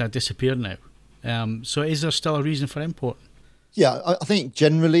seems to have disappeared now. So is there still a reason for importing? Yeah, I think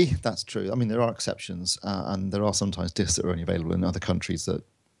generally that's true. I mean, there are exceptions, and there are sometimes discs that are only available in other countries that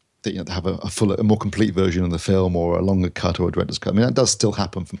have a more complete version of the film, or a longer cut, or a director's cut. I mean, that does still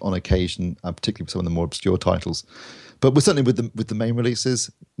happen on occasion, particularly with some of the more obscure titles. But certainly with the main releases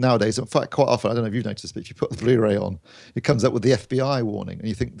nowadays, in fact, quite often, I don't know if you've noticed, but if you put the Blu-ray on, it comes up with the FBI warning, and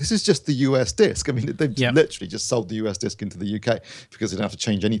you think, this is just the US disc. I mean, they've literally just sold the US disc into the UK because they don't have to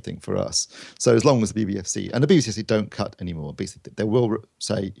change anything for us. So as long as the BBFC, and the BBFC don't cut anymore, basically, they will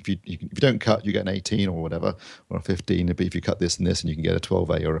say, if you don't cut, you get an 18 or whatever, or a 15, but if you cut this and this, and you can get a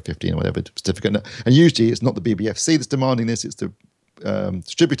 12A or a 15 or whatever certificate. And usually it's not the BBFC that's demanding this, it's the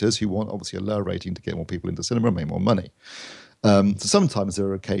distributors who want obviously a lower rating to get more people into cinema and make more money. So sometimes there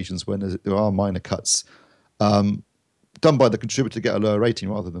are occasions when there are minor cuts done by the contributor to get a lower rating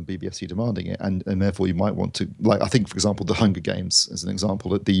rather than BBFC demanding it, and therefore you might want to, like I think for example the Hunger Games as an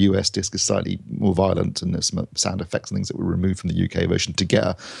example, that the US disc is slightly more violent and there's some sound effects and things that were removed from the UK version to get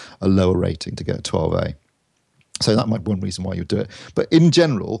a lower rating, to get a 12A. So that might be one reason why you do it. But in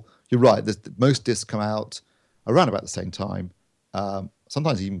general, you're right, most discs come out around about the same time.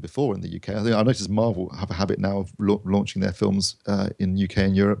 Sometimes even before in the UK. I noticed Marvel have a habit now of launching their films in UK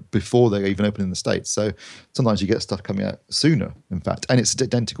and Europe before they even open in the States. So sometimes you get stuff coming out sooner, in fact. And it's an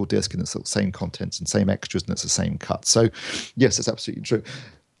identical disc and it's the same contents and same extras and it's the same cut. So yes, that's absolutely true.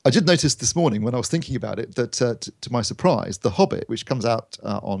 I did notice this morning when I was thinking about it that, to my surprise, The Hobbit, which comes out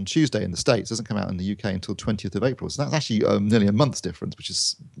on Tuesday in the States, doesn't come out in the UK until 20th of April. So that's actually nearly a month's difference, which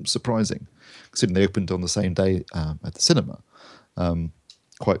is surprising, considering they opened on the same day at the cinema.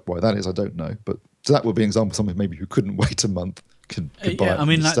 Quite why that is, I don't know. But so that would be an example of someone maybe who couldn't wait a month could buy it. I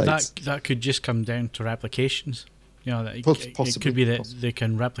mean, in the States. that could just come down to replications. You know, that Possibly, it could be that possibly. they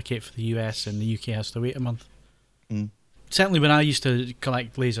can replicate for the US and the UK has to wait a month. Mm. Certainly when I used to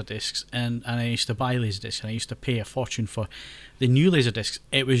collect Laserdiscs and I used to buy Laserdiscs and I used to pay a fortune for the new Laserdiscs,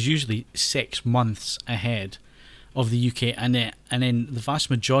 it was usually 6 months ahead of the UK, and then the vast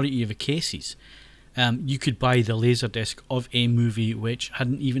majority of the cases, you could buy the Laserdisc of a movie which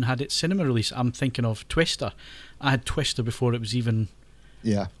hadn't even had its cinema release. I'm thinking of Twister. I had Twister before it was even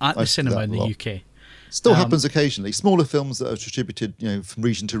at the cinema in the UK. Still happens occasionally. Smaller films that are distributed, from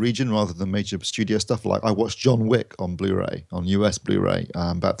region to region rather than major studio stuff. Like I watched John Wick on Blu-ray, on US Blu-ray,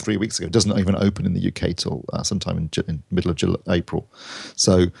 about 3 weeks ago. It doesn't even open in the UK till sometime in middle of April.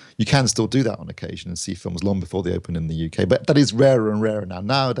 So you can still do that on occasion and see films long before they open in the UK. But that is rarer and rarer now.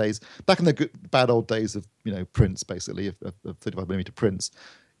 Nowadays, back in the bad old days of prints, basically of 35mm prints.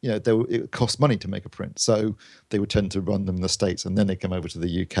 It cost money to make a print, so they would tend to run them in the States, and then they come over to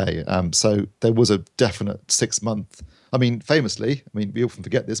the UK. So there was a definite 6 month. I mean, famously, we often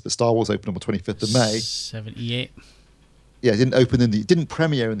forget this, but Star Wars opened on the 25th of May. 78. Yeah, it didn't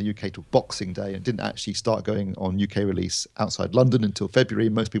premiere in the UK till Boxing Day, and didn't actually start going on UK release outside London until February.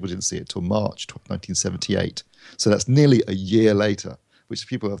 Most people didn't see it till March 1978. So that's nearly a year later, which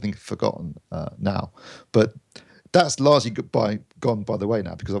people I think have forgotten now, but. That's largely gone by the way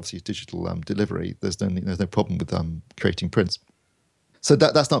now, because obviously it's digital delivery. There's no problem with creating prints. So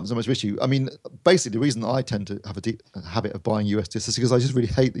that's not so much of an issue. I mean, basically, the reason I tend to have a habit of buying US discs is because I just really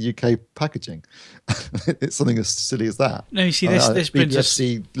hate the UK packaging. It's something as silly as that. No, you see, this brings us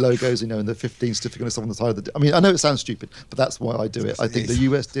BBFC logos, and the 15 certificate and stuff on the side of the. I mean, I know it sounds stupid, but that's why I do it. I think the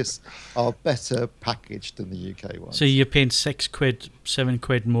US discs are better packaged than the UK ones. So you're paying £6,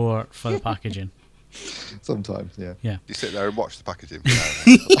 £7 more for the packaging. Sometimes, yeah. You sit there and watch the packaging.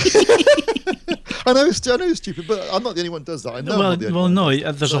 I know it's stupid, but I'm not the only one who does that. I know.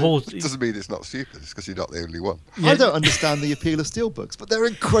 There's a whole. It doesn't mean it's not stupid. It's because you're not the only one. I don't understand the appeal of steelbooks, but they're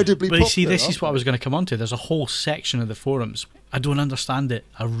incredibly popular. But you see, this is what I was going to come on to. There's a whole section of the forums. I don't understand it.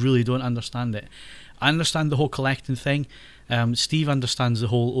 I really don't understand it. I understand the whole collecting thing. Steve understands the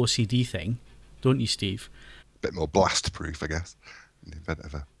whole OCD thing, don't you, Steve? Bit more blast proof, I guess, in the event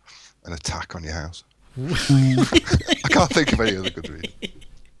of a an attack on your house. I can't think of any other good reason.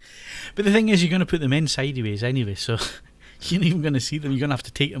 But the thing is, you're going to put them in sideways anyway, so you're not even going to see them. You're going to have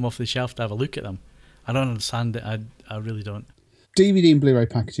to take them off the shelf to have a look at them. I don't understand it. I really don't. DVD and Blu-ray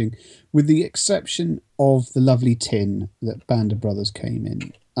packaging, with the exception of the lovely tin that Band of Brothers came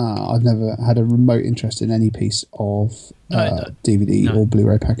in, I've never had a remote interest in any piece of DVD or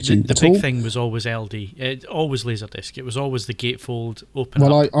Blu-ray packaging. The big thing was always LD, always Laserdisc. It was always the gatefold open.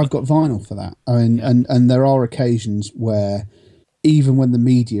 Well, I've got vinyl for that. I mean, and there are occasions where, even when the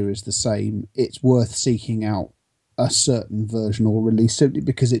media is the same, it's worth seeking out a certain version or release simply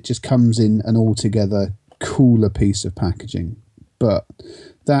because it just comes in an altogether cooler piece of packaging. But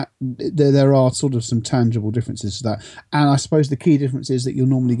that there are sort of some tangible differences to that. And I suppose the key difference is that you'll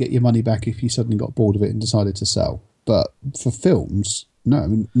normally get your money back if you suddenly got bored of it and decided to sell. But for films, no. I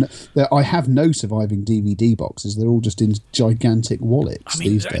mean, I have no surviving DVD boxes. They're all just in gigantic wallets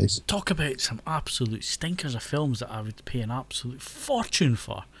these days. Talk about some absolute stinkers of films that I would pay an absolute fortune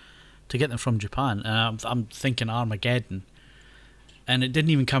for to get them from Japan. I'm thinking Armageddon. And it didn't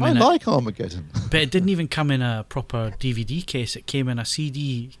even come in. I like Armageddon. But it didn't even come in a proper DVD case. It came in a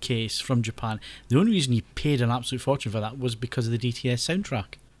CD case from Japan. The only reason you paid an absolute fortune for that was because of the DTS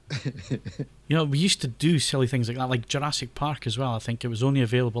soundtrack. You know, we used to do silly things like that, like Jurassic Park as well. I think it was only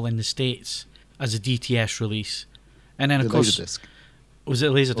available in the States as a DTS release. And then, of course... Laserdisc. Was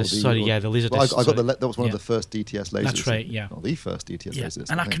it Laserdisc? The Laserdisc. Well, I got that was one of the first DTS lasers. That's right, yeah. Not the first DTS lasers.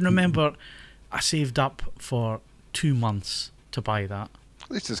 And I can remember I saved up for 2 months to buy that.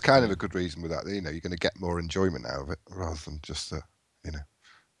 At least there's kind of a good reason with that. You know, you're going to get more enjoyment out of it rather than just the,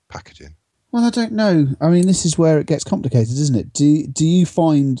 packaging. Well, I don't know. I mean, this is where it gets complicated, isn't it? Do you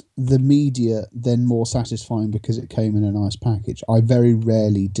find the media then more satisfying because it came in a nice package? I very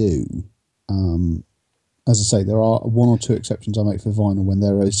rarely do. As I say, there are one or two exceptions I make for vinyl when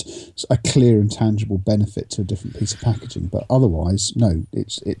there is a clear and tangible benefit to a different piece of packaging. But otherwise, no,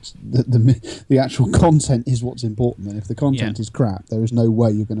 it's the actual content is what's important. And if the content is crap, there is no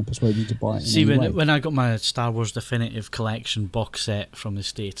way you're going to persuade me to buy it. See, when I got my Star Wars Definitive Collection box set from the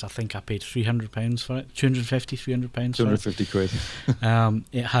States, I think I paid £300 for it, £250 250 quid.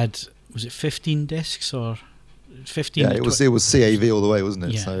 It had, was it 15 discs or 15? Yeah, it was CAV all the way, wasn't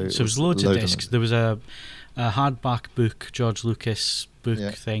it? Yeah. So it was loads of discs. There was a hardback book, George Lucas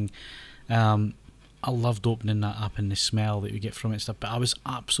book thing. I loved opening that up and the smell that you get from it and stuff, but I was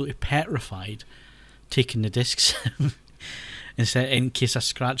absolutely petrified taking the discs in case I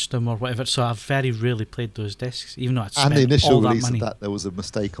scratched them or whatever. So I very rarely played those discs, even though I'd spent all that money. And the initial release of that, there was a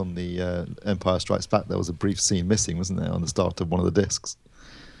mistake on the Empire Strikes Back. There was a brief scene missing, wasn't there, on the start of one of the discs?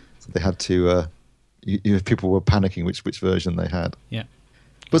 So they had to... people were panicking which version they had. Yeah.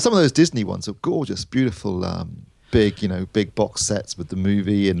 But some of those Disney ones are gorgeous, beautiful, big box sets with the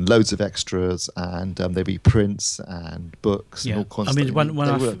movie and loads of extras, and there'd be prints and books and all kinds of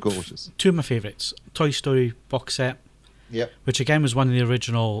stuff. They were gorgeous. Two of my favourites, Toy Story box set, which again was one of the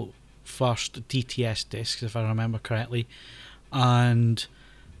original first DTS discs, if I remember correctly, and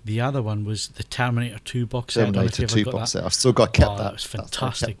the other one was the Terminator 2 box set. Terminator 2 box set. I've still kept that. That was a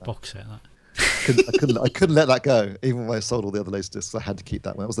fantastic box set. That. I couldn't let that go. Even when I sold all the other Laserdiscs, I had to keep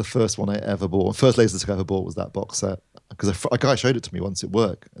that one. That was the first one I ever bought. First Laserdisc I ever bought was that box set. Because a guy showed it to me once at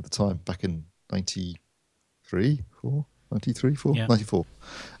work at the time, back in 93, 4? Yeah. 94.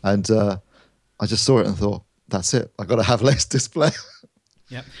 And I just saw it and thought, that's it. I've got to have Laserdisc player.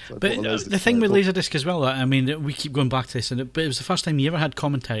 Yeah, so but the thing with Laserdisc as well, I mean, we keep going back to this, but it was the first time you ever had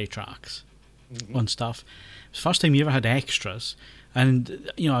commentary tracks on stuff. It was the first time you ever had extras. And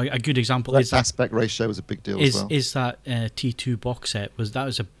a good example is that aspect ratio was a big deal as well. Is that T2 box set was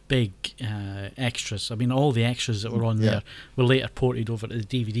a big extras. I mean, all the extras that were on there were later ported over to the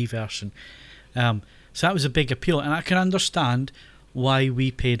DVD version. So that was a big appeal, and I can understand why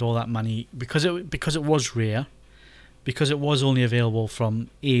we paid all that money because it was rare, because it was only available from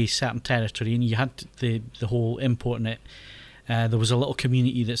a certain territory, and you had the whole importing it. There was a little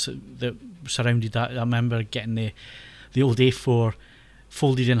community that surrounded that. I remember getting the old A4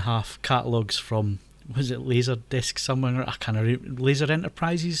 folded in half catalogues from, was it Laserdisc somewhere? I can't remember. Laser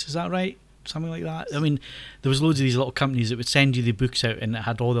Enterprises, is that right? Something like that. I mean, there was loads of these little companies that would send you the books out and it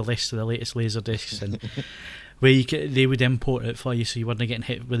had all the lists of the latest Laserdiscs and where they would import it for you so you weren't getting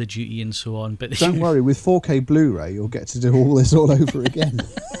hit with a duty and so on. But don't worry, with 4K Blu-ray you'll get to do all this all over again.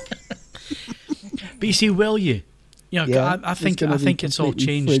 But you see, will you? I think it's all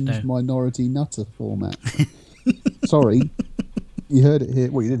changed now. Minority nutter format. Sorry, you heard it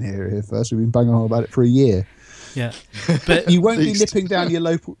here. Well, you didn't hear it here first. We've been banging on about it for a year. Yeah, but you won't be nipping down your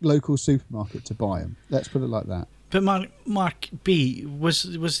local supermarket to buy them. Let's put it like that. But Mark B, was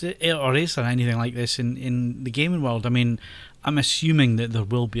there, or is there anything like this in the gaming world? I mean, I'm assuming that there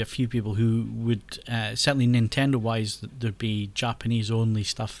will be a few people who would, certainly Nintendo-wise, there'd be Japanese-only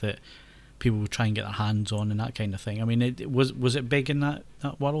stuff that people would try and get their hands on and that kind of thing. I mean, was it big in that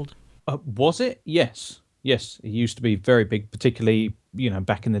world? Was it? Yes. Yes, it used to be very big, particularly,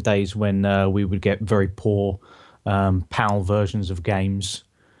 back in the days when we would get very poor PAL versions of games.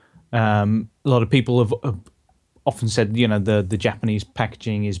 A lot of people have often said, the Japanese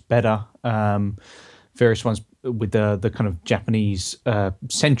packaging is better. Various ones with the kind of Japanese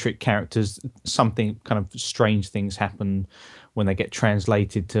centric characters, something kind of strange things happen when they get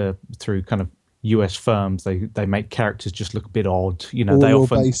translated through kind of US firms. They make characters just look a bit odd. All they your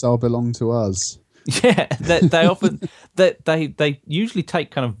often base are belong to us. Yeah, they often they usually take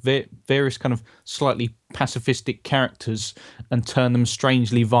kind of various kind of slightly pacifistic characters and turn them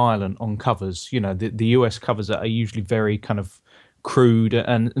strangely violent on covers. The US covers are usually very kind of crude,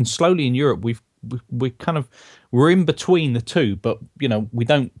 and slowly in Europe we're in between the two, but we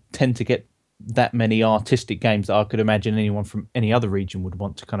don't tend to get that many artistic games that I could imagine anyone from any other region would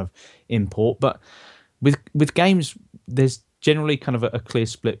want to kind of import. But with games, there's generally kind of a clear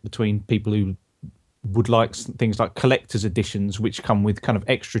split between people who would like things like collector's editions, which come with kind of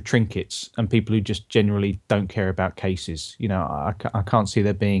extra trinkets, and people who just generally don't care about cases. I can't see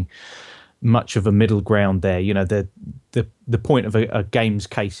there being much of a middle ground there. The point of a games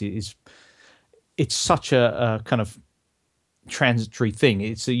case is it's such a kind of transitory thing.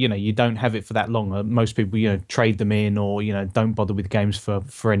 It's you don't have it for that long. Most people trade them in, or don't bother with games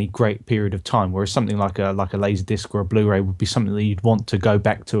for any great period of time. Whereas something like a Laserdisc or a Blu-ray would be something that you'd want to go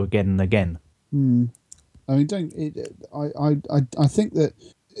back to again and again. I mean, I think that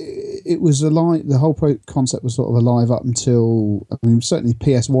it was alive. The whole concept was sort of alive up until, certainly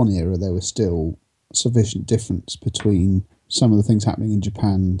PS1 era. There was still sufficient difference between some of the things happening in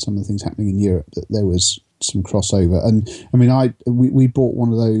Japan and some of the things happening in Europe that there was some crossover. And we bought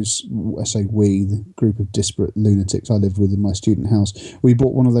one of those. I say we, the group of disparate lunatics I lived with in my student house. We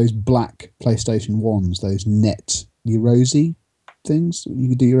bought one of those black PlayStation 1s, those Net Eurosi things that you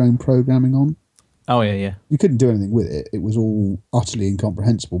could do your own programming on. Oh yeah. You couldn't do anything with it. It was all utterly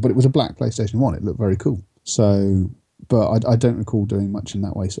incomprehensible. But it was a black PlayStation 1. It looked very cool. So, but I don't recall doing much in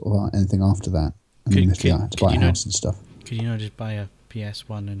that way. Sort of anything after that. I had to buy a house and stuff. Could you just buy a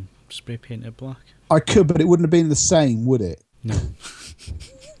PS1 and spray paint it black? I could, but it wouldn't have been the same, would it? No.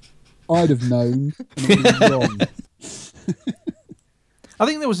 I'd have known. And it would have been wrong. I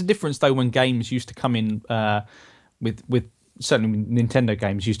think there was a difference though when games used to come in with certainly Nintendo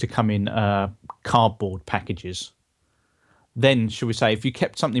games used to come in cardboard packages. Then, should we say, if you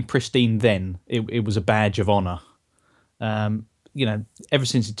kept something pristine, then it was a badge of honor. Ever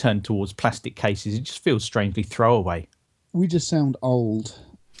since it turned towards plastic cases, it just feels strangely throwaway. We just sound old.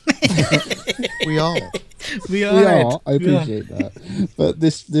 We are. We are. I appreciate that. But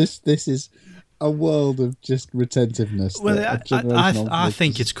this is a world of just retentiveness. Well, I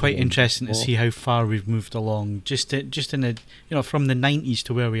think it's quite interesting to see how far we've moved along. Just in the from the 90s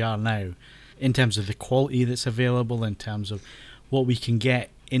to where we are now, in terms of the quality that's available, in terms of what we can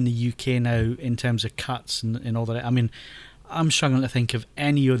get in the UK now, in terms of cuts and all that. I mean, I'm struggling to think of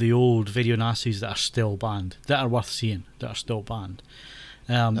any of the old video nasties that are still banned, that are worth seeing, that are still banned.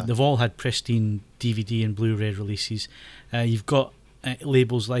 They've all had pristine DVD and Blu-ray releases. You've got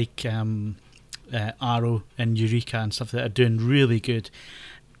labels like Arrow and Eureka and stuff that are doing really good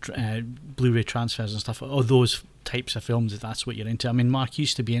Blu-ray transfers and stuff. All those types of films, if that's what you're into. I mean, Mark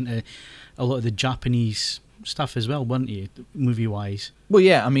used to be into a lot of the Japanese stuff as well, weren't you, movie-wise? Well,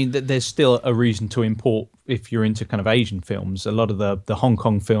 yeah. I mean, there's still a reason to import if you're into kind of Asian films. A lot of the Hong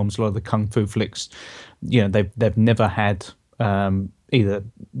Kong films, a lot of the kung fu flicks, they've never had either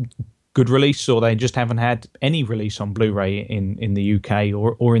good release, or they just haven't had any release on Blu-ray in the UK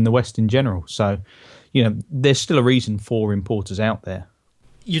or in the West in general. So, there's still a reason for importers out there.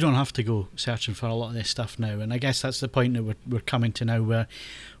 You don't have to go searching for a lot of this stuff now, and I guess that's the point that we're coming to now, where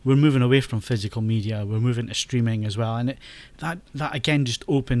we're moving away from physical media, we're moving to streaming as well, and that again just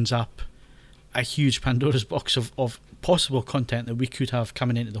opens up a huge Pandora's box of possible content that we could have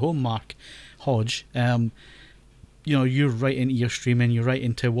coming into the home. Mark Hodge, you're right into your streaming, you're right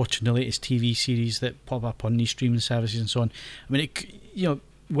into watching the latest TV series that pop up on these streaming services and so on. I mean,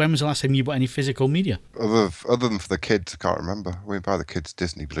 when was the last time you bought any physical media? Other than for the kids, I can't remember. We buy the kids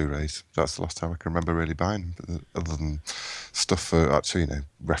Disney Blu-rays. That's the last time I can remember really buying them. Other than stuff for actually,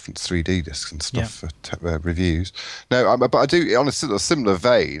 reference 3D discs and stuff for reviews. No, but I do, on a similar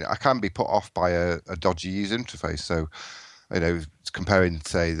vein, I can be put off by a dodgy user interface. So, comparing,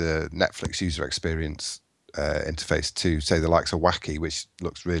 say, the Netflix user experience interface to, say, the likes of Wacky, which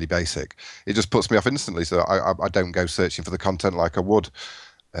looks really basic. It just puts me off instantly. So I don't go searching for the content like I would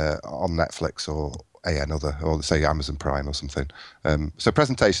on Netflix or another, or say Amazon Prime or something. So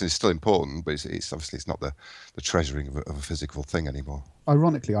presentation is still important, but it's obviously it's not the treasuring of a physical thing anymore.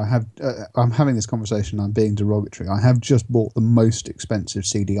 Ironically, I'm having this conversation. I'm being derogatory. I have just bought the most expensive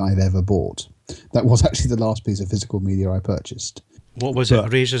CD I've ever bought. That was actually the last piece of physical media I purchased. What was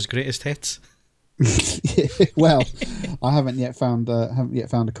it? Razor's Greatest Hits? Well, I haven't yet found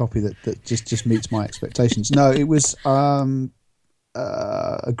a copy that just meets my expectations. No, it was a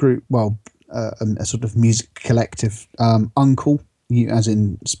group. Well, a sort of music collective. Uncle, as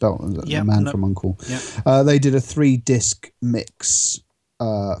in spelled from Uncle. Yep. They did a 3-disc mix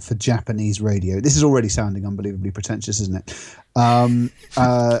for Japanese radio. This is already sounding unbelievably pretentious, isn't it?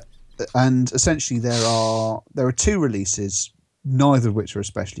 And essentially, there are 2 releases, neither of which are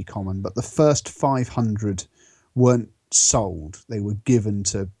especially common. But the first 500 weren't sold; they were given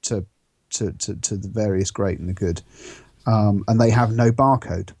to the various great and the good, and they have no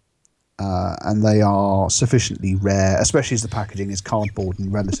barcode. And they are sufficiently rare, especially as the packaging is cardboard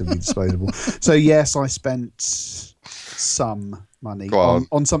and relatively disposable. So yes, I spent some money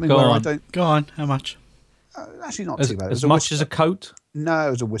on something I don't. Go on, how much? Actually, not too bad. As much as a coat? No,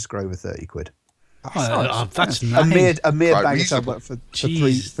 it was a whisker over 30 quid. That's nice. A mere bag of tablet for 3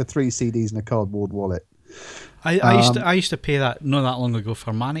 CDs and a cardboard wallet. I used to pay that not that long ago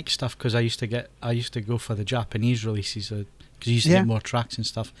for Manic stuff, because I used to go for the Japanese releases because you used to get more tracks and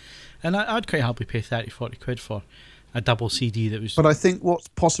stuff, and I'd quite happily pay 30-40 quid for a double CD that was. But I think what's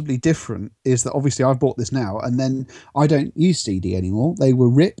possibly different is that obviously I've bought this now, and then I don't use CD anymore. They were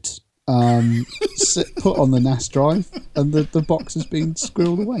ripped, put on the NAS drive, and the box has been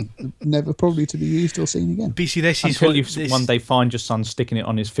squirreled away, never probably to be used or seen again. BC, this is until you one day find your son sticking it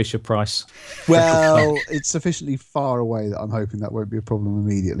on his Fisher Price. Well, it's sufficiently far away that I'm hoping that won't be a problem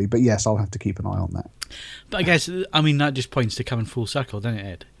immediately. But yes, I'll have to keep an eye on that. But I guess, I mean, that just points to coming full circle, doesn't it,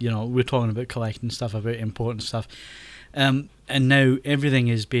 Ed? You know, we're talking about collecting stuff, about important stuff, and now everything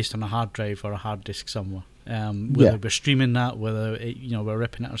is based on a hard drive or a hard disk somewhere. Whether we're streaming that, whether we're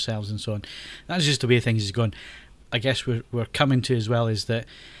ripping it ourselves and so on. That's just the way things is going. I guess we're coming to as well is that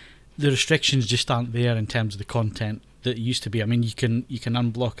the restrictions just aren't there in terms of the content that it used to be. I mean, you can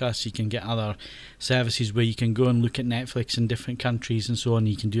unblock us, you can get other services where you can go and look at Netflix in different countries and so on.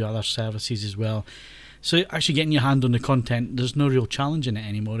 You can do other services as well. So actually getting your hand on the content, there's no real challenge in it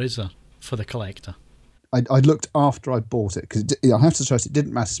anymore, is there, for the collector? I looked after I bought it, because I have to stress it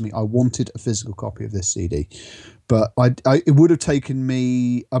didn't matter to me. I wanted a physical copy of this CD, but it would have taken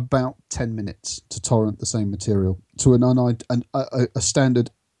me about 10 minutes to torrent the same material to a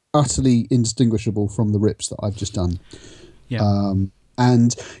standard utterly indistinguishable from the rips that I've just done. Yeah.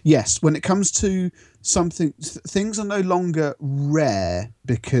 And yes, when it comes to something, things are no longer rare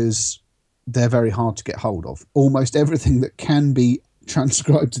because they're very hard to get hold of. Almost everything that can be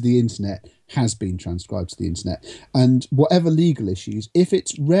transcribed to the internet has been transcribed to the internet, and whatever legal issues, if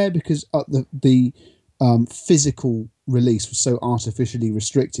it's rare because the physical release was so artificially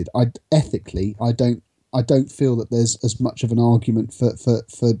restricted, I don't feel that there's as much of an argument for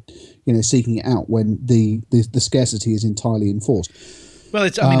seeking it out when the scarcity is entirely enforced. Well,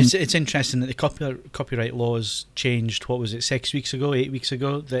 it's interesting that the copyright laws changed. What was it, 8 weeks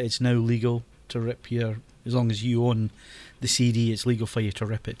ago? That it's now legal to rip as long as you own the CD, it's legal for you to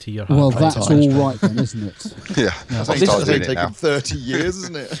rip it to your hard drive. Well, that's all right then, isn't it? Yeah. That's taken 30 years,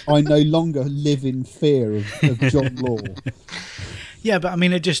 isn't it? I no longer live in fear of John Law. Yeah, but I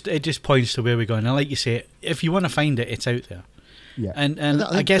mean, it just points to where we're going. And like you say, if you want to find it, it's out there. Yeah. And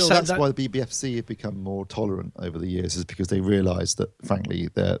I guess that's why the BBFC have become more tolerant over the years, is because they realise that, frankly,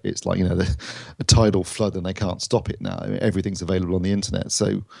 it's like, a tidal flood and they can't stop it now. I mean, everything's available on the internet.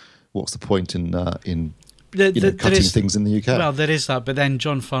 So what's the point in cutting things in the UK? Well, there is that, but then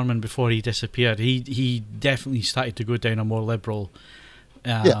John Furman, before he disappeared, he definitely started to go down a more liberal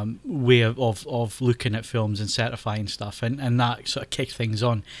way of looking at films and certifying stuff, and that sort of kicked things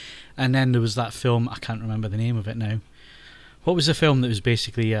on. And then there was that film, I can't remember the name of it now. What was the film that was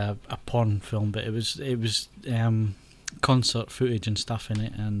basically a porn film, but it was concert footage and stuff in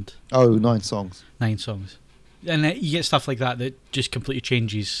it, and 9 songs. 9 songs, and you get stuff like that just completely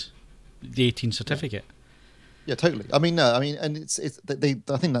changes the 18 certificate. Yeah, totally. I mean, and it's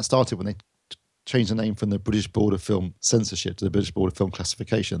I think that started when they changed the name from the British Board of Film Censorship to the British Board of Film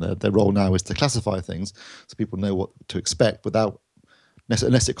Classification. Their role now is to classify things so people know what to expect without,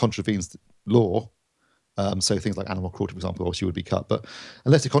 unless it contravenes law, So things like animal cruelty, for example, obviously would be cut. But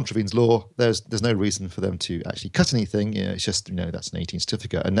unless it contravenes law, there's no reason for them to actually cut anything. It's just, that's an 18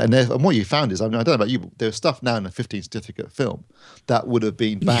 certificate. And what you found is, I don't know about you, but there's stuff now in a 15 certificate film that would have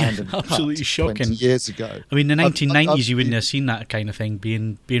been banned and absolutely cut shocking 20 years ago. I mean, in the 1990s, you wouldn't have seen that kind of thing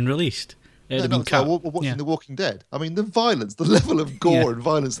being released. It would have been cut. Like watching The Walking Dead. I mean, the violence, the level of gore and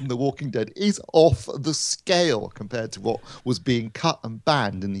violence in The Walking Dead is off the scale compared to what was being cut and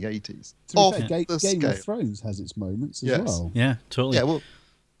banned in the 80s. To be fair, Game of Thrones has its moments as well. Yeah, totally. Yeah, well,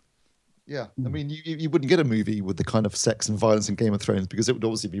 yeah. I mean, you wouldn't get a movie with the kind of sex and violence in Game of Thrones because it would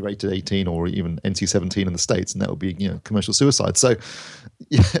obviously be rated 18 or even NC-17 in the States, and that would be, commercial suicide. So,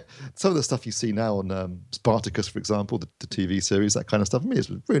 yeah, some of the stuff you see now on Spartacus, for example, the TV series, that kind of stuff, I mean,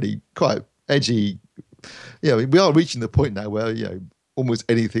 it's really quite edgy. Yeah, we are reaching the point now where, almost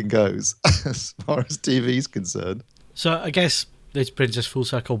anything goes as far as TV is concerned. So I guess this brings us full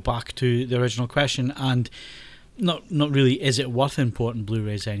circle back to the original question, and not really is it worth importing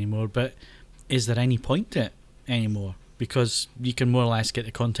Blu-rays anymore, but is there any point to it anymore? Because you can more or less get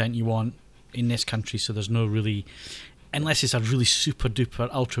the content you want in this country, so there's no really, unless it's a really super duper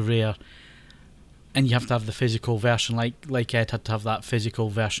ultra rare, and you have to have the physical version, like Ed had to have that physical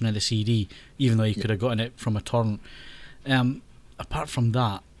version of the CD, even though you could have gotten it from a torrent. Apart from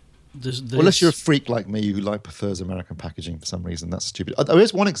that, there's well, unless you're a freak like me who prefers American packaging for some reason, that's stupid. There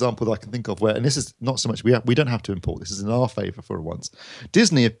is one example that I can think of where, and this is not so much we don't have to import. This is in our favour for once.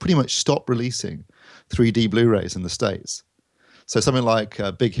 Disney have pretty much stopped releasing 3D Blu-rays in the States. So something like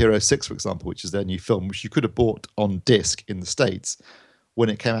Big Hero 6, for example, which is their new film, which you could have bought on disc in the States when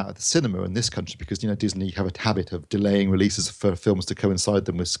it came out at the cinema in this country, because Disney have a habit of delaying releases for films to coincide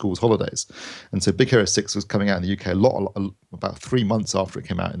them with schools' holidays, and so Big Hero 6 was coming out in the UK about 3 months after it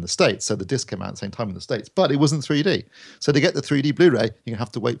came out in the States. So the disc came out at the same time in the States, but it wasn't 3D. So to get the 3D Blu-ray, you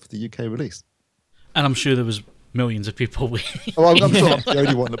have to wait for the UK release. And I'm sure there was millions of people waiting. Oh, I'm sure I'm the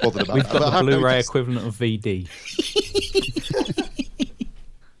only one that bothered about We've that. got the Blu-ray equivalent of VD.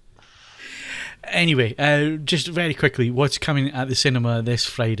 Anyway, just very quickly, what's coming at the cinema this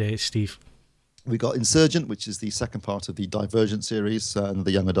Friday, Steve? We got Insurgent, which is the second part of the Divergent series and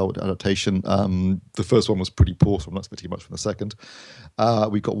the young adult adaptation. The first one was pretty poor, so I'm not expecting much from the second.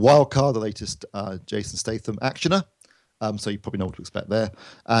 We've got Wildcard, the latest Jason Statham actioner. So you probably know what to expect there.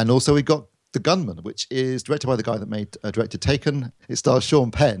 And also we got The Gunman, which is directed by the guy that directed Taken. It stars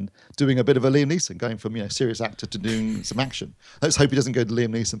Sean Penn doing a bit of a Liam Neeson, going from serious actor to doing some action. Let's hope he doesn't go to Liam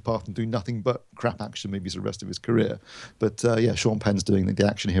Neeson path and do nothing but crap action movies the rest of his career. But Sean Penn's doing the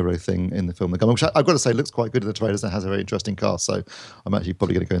action hero thing in the film The Gunman, which I've got to say looks quite good in the trailers and has a very interesting cast. So I'm actually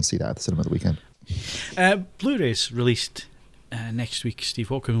probably going to go and see that at the cinema the weekend. Blu-rays released next week, Steve.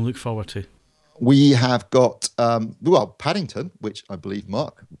 What can we look forward to? We have got, Paddington, which I believe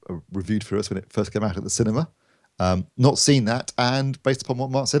Mark reviewed for us when it first came out at the cinema. Not seen that, and based upon what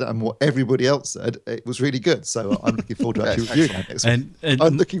Mark said and what everybody else said, it was really good. So I'm looking forward to actually reviewing it next week.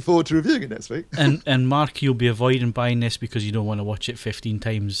 I'm looking forward to reviewing it next week. And Mark, you'll be avoiding buying this because you don't want to watch it 15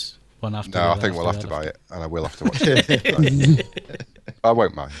 times one after the other. No, I think we'll have to buy it, and I will have to watch it. I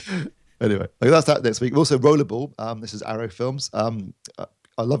won't mind. Anyway, that's that next week. Also, Rollerball. This is Arrow Films.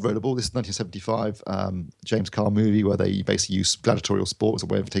 I love Rollerball. This is 1975 James Carr movie where they basically use gladiatorial sports as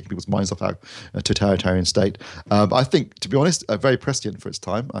a way of taking people's minds off our totalitarian state. I think, to be honest, very prescient for its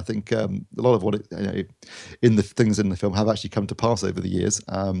time. I think a lot of what in the things in the film have actually come to pass over the years,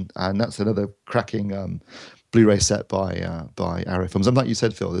 and that's another cracking Blu-ray set by Arrow Films. And like you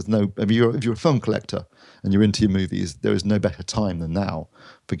said, Phil, if you're a film collector and you're into your movies, there is no better time than now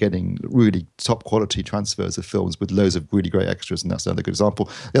for getting really top quality transfers of films with loads of really great extras, and that's another good example.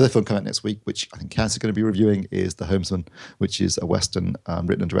 The other film coming out next week, which I think Kaz is going to be reviewing, is The Homesman, which is a Western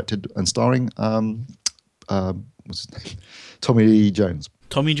written and directed and starring what's his name? Tommy Lee Jones.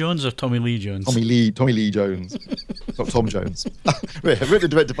 Tommy Jones or Tommy Lee Jones? Tommy Lee Jones. Not Tom Jones. Written and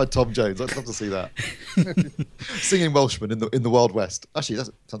directed by Tom Jones. I'd love to see that. Singing Welshman in the Wild West. Actually, that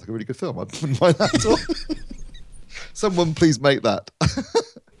sounds like a really good film. I wouldn't mind that at all. Someone please make that.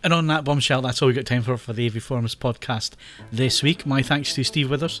 And on that bombshell, that's all we've got time for the AV Forums podcast this week. My thanks to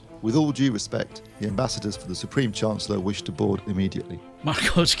Steve Withers. With all due respect, the ambassadors for the Supreme Chancellor wish to board immediately. Mark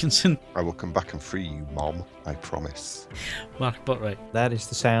Hodgkinson. I will come back and free you, Mom. I promise. Mark Buttwright. That is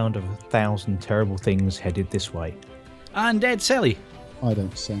the sound of 1,000 terrible things headed this way. And Ed Selly. I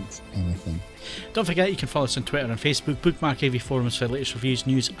don't sense anything. Don't forget you can follow us on Twitter and Facebook, bookmark AV Forums for the latest reviews,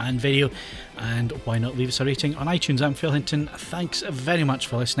 news and video, and why not leave us a rating on iTunes. I'm Phil Hinton. Thanks very much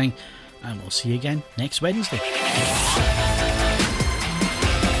for listening, and we'll see you again next Wednesday.